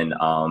 and then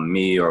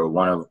me or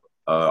one of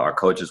our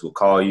coaches will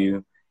call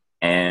you,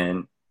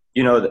 and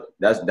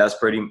that's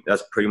pretty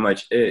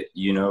much it.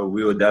 We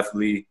will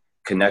definitely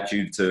connect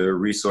you to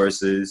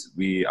resources.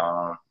 We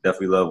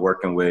definitely love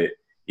working with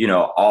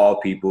all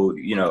people.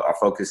 Our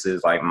focus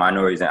is like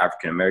minorities and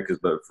African Americans,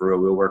 but for real,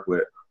 we'll work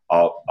with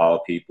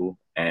all people,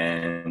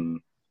 and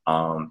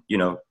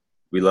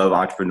we love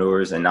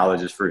entrepreneurs, and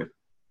knowledge is free.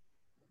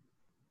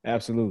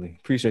 Absolutely.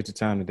 Appreciate your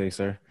time today,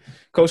 sir.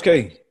 Coach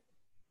K,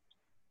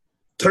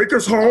 take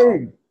us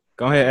home.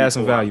 Go ahead, add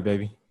some value,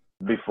 baby.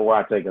 Before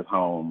I take us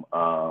home,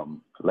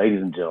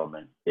 ladies and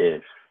gentlemen,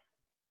 if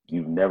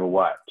you've never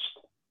watched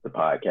the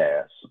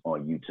podcast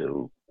on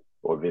YouTube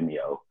or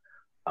Vimeo,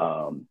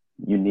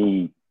 you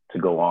need to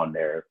go on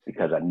there,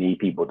 because I need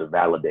people to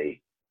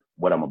validate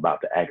what I'm about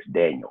to ask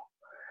Daniel.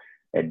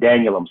 And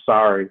Daniel, I'm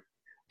sorry,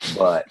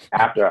 but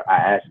after I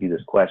ask you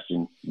this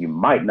question, you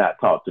might not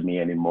talk to me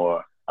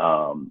anymore.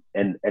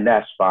 And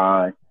that's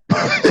fine.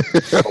 I'm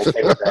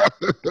okay with that.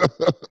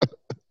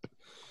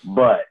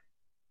 But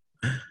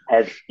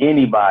has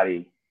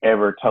anybody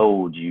ever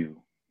told you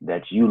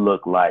that you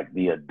look like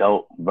the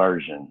adult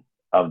version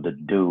of the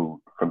dude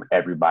from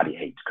Everybody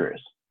Hates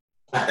Chris?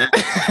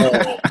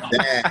 Oh,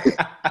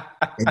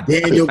 and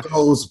Daniel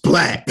goes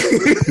black.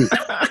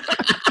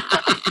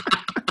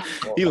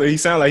 He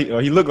sound like,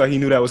 or he looked like he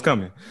knew that was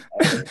coming.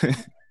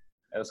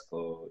 That's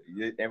cool.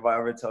 Anybody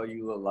ever told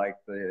you look like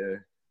the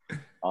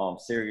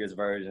serious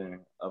version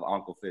of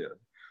Uncle Phil?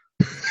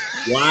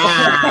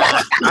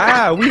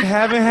 Wow. We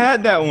haven't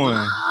had that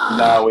one.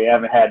 No, we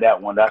haven't had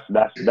that one. That's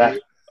a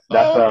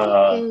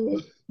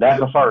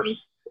first.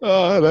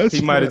 Oh,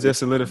 he might have just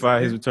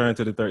solidified his return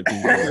to the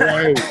 13th.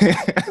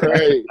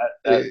 Right.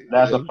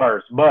 That's a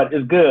first. But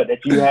it's good that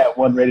you had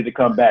one ready to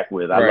come back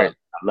with. I love it.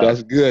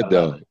 That's good,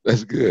 though.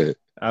 That's good.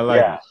 I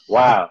like Yeah. it.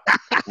 Wow.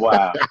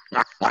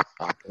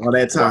 All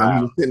that time,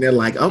 he was sitting there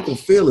like, Uncle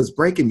Phil is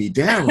breaking me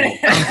down. Am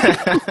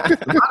I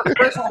the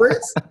Fresh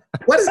Prince?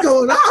 What is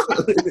going on?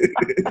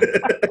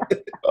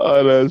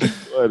 Oh, that's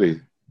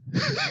funny.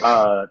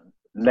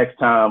 Next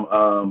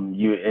time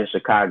you in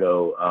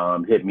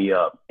Chicago, hit me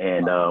up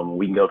and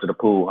we can go to the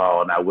pool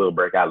hall and I will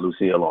break out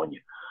Lucille on you.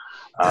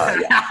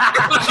 Yeah.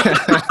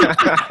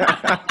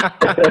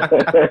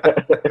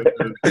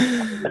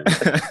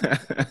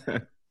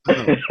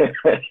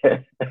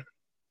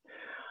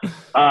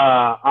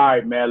 All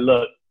right, man.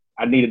 Look,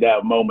 I needed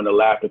that moment of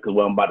laughter because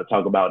what I'm about to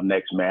talk about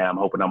next, man, I'm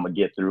hoping I'm gonna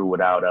get through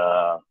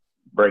without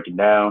breaking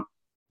down.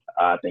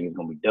 I think it's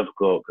gonna be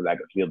difficult because I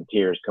can feel the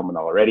tears coming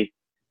already.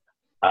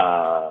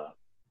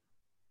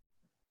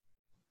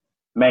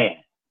 Man,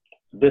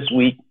 this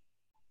week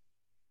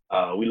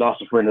we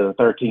lost a friend to the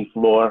 13th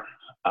floor.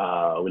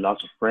 We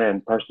lost a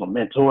friend, personal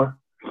mentor.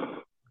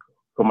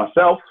 For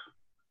myself,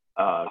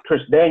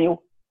 Chris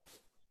Daniel,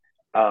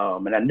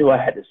 and I knew I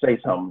had to say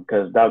something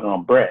because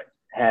doggone Brett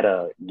had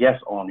a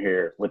guest on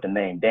here with the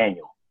name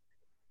Daniel.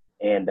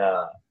 And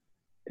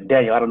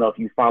Daniel, I don't know if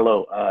you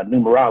follow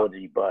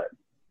numerology, but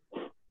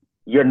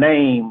your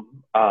name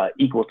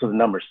equals to the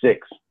number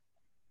 6.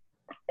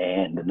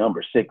 And the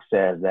number 6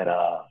 says that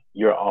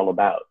you're all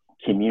about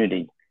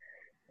community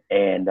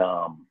and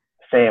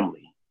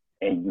family,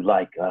 and you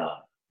like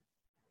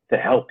to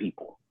help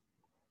people.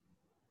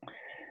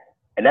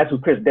 And that's who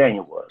Chris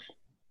Daniel was.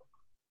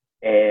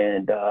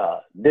 And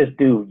this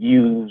dude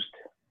used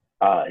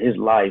his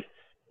life,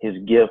 his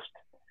gifts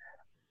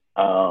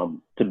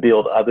to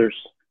build others.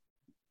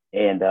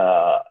 And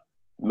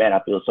man,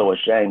 I feel so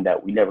ashamed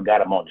that we never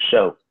got him on the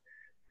show.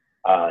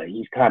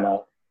 He's kind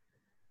of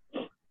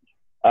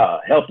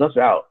helped us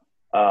out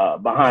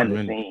behind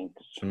the scenes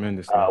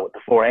tremendously with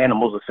the 4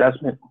 animals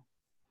assessment.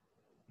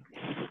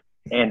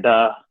 And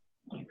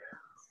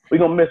we're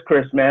going to miss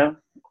Chris, man.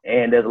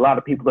 And there's a lot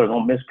of people that are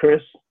going to miss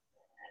Chris.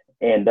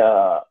 And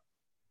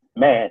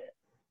man,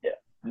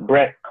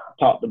 Brett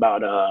talked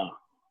about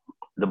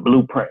the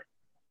blueprint.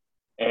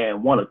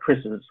 And one of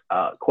Chris's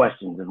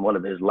questions in one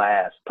of his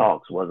last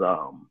talks was,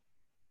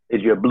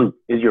 is your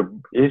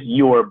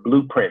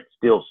blueprint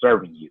still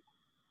serving you?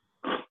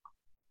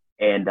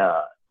 And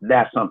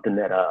that's something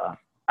that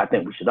I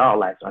think we should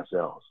all ask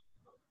ourselves.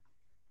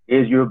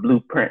 Is your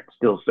blueprint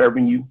still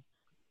serving you?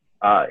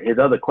 His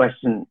other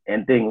question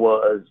and thing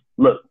was,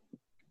 look,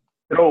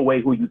 throw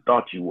away who you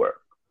thought you were.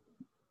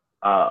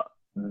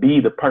 Be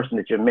the person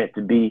that you're meant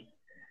to be.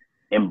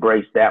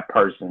 Embrace that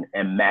person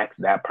and max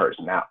that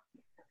person out.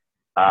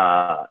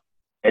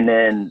 And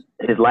then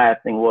his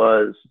last thing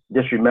was,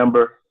 just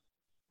remember,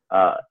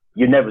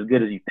 you're never as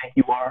good as you think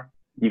you are.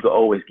 You can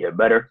always get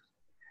better,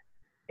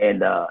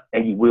 and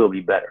you will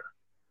be better.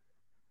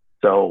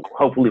 So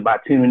hopefully by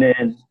tuning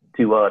in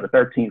to the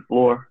 13th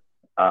floor,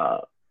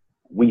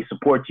 we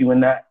support you in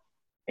that.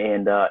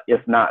 And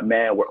if not,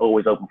 man, we're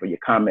always open for your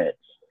comments.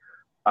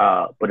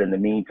 But in the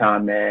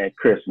meantime, man,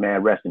 Chris,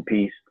 man, rest in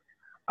peace.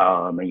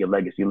 And your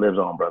legacy lives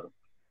on, brother.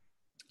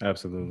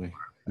 Absolutely.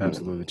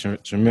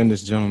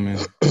 Tremendous gentleman.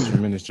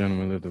 Tremendous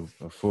gentleman, lived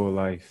a full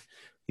life.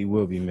 He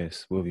will be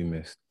missed.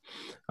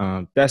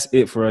 That's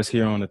it for us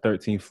here on the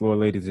 13th floor,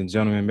 ladies and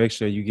gentlemen. Make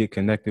sure you get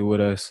connected with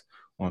us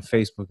on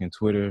Facebook and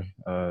Twitter,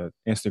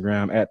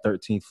 Instagram at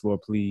 13th floor,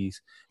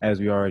 please. As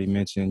we already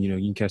mentioned, you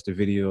can catch the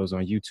videos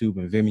on YouTube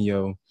and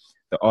Vimeo,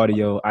 the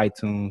audio,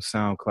 iTunes,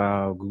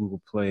 SoundCloud,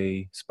 Google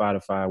Play,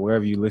 Spotify,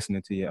 wherever you're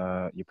listening to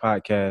your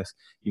podcast,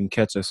 you can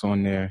catch us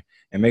on there.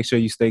 And make sure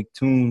you stay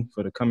tuned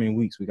for the coming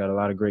weeks. We got a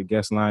lot of great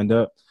guests lined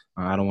up.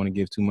 I don't want to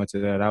give too much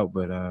of that out,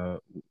 but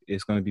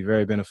it's going to be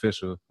very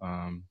beneficial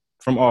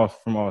from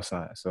all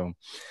sides. So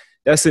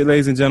that's it,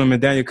 ladies and gentlemen.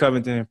 Daniel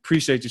Covington,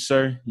 appreciate you,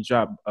 sir. You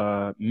dropped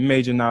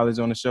major knowledge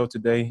on the show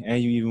today,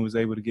 and you even was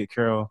able to get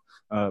Carol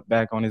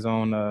back on his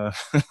own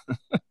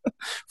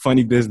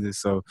funny business.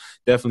 So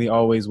definitely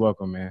always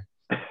welcome, man.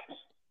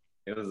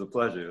 It was a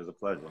pleasure.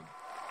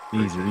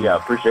 Easy. Yeah,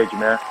 appreciate you,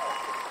 man.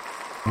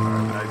 All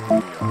right, nice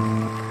meeting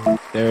y'all.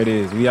 There it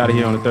is. We out of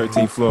here on the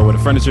 13th floor where the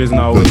furniture isn't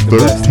always the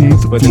best,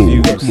 13th but the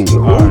views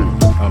floor.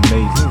 are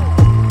amazing.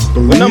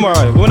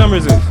 What number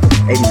is this?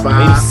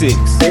 85.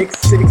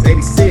 86.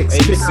 86.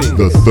 86.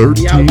 The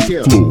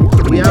 13th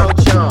floor. We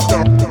out, y'all.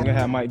 I'm gonna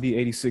have Mike be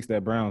 86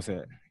 that Browns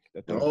hat.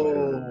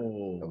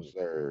 Oh, No,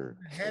 sir.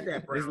 I had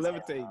that. It's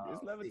levitating.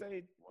 It's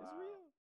real.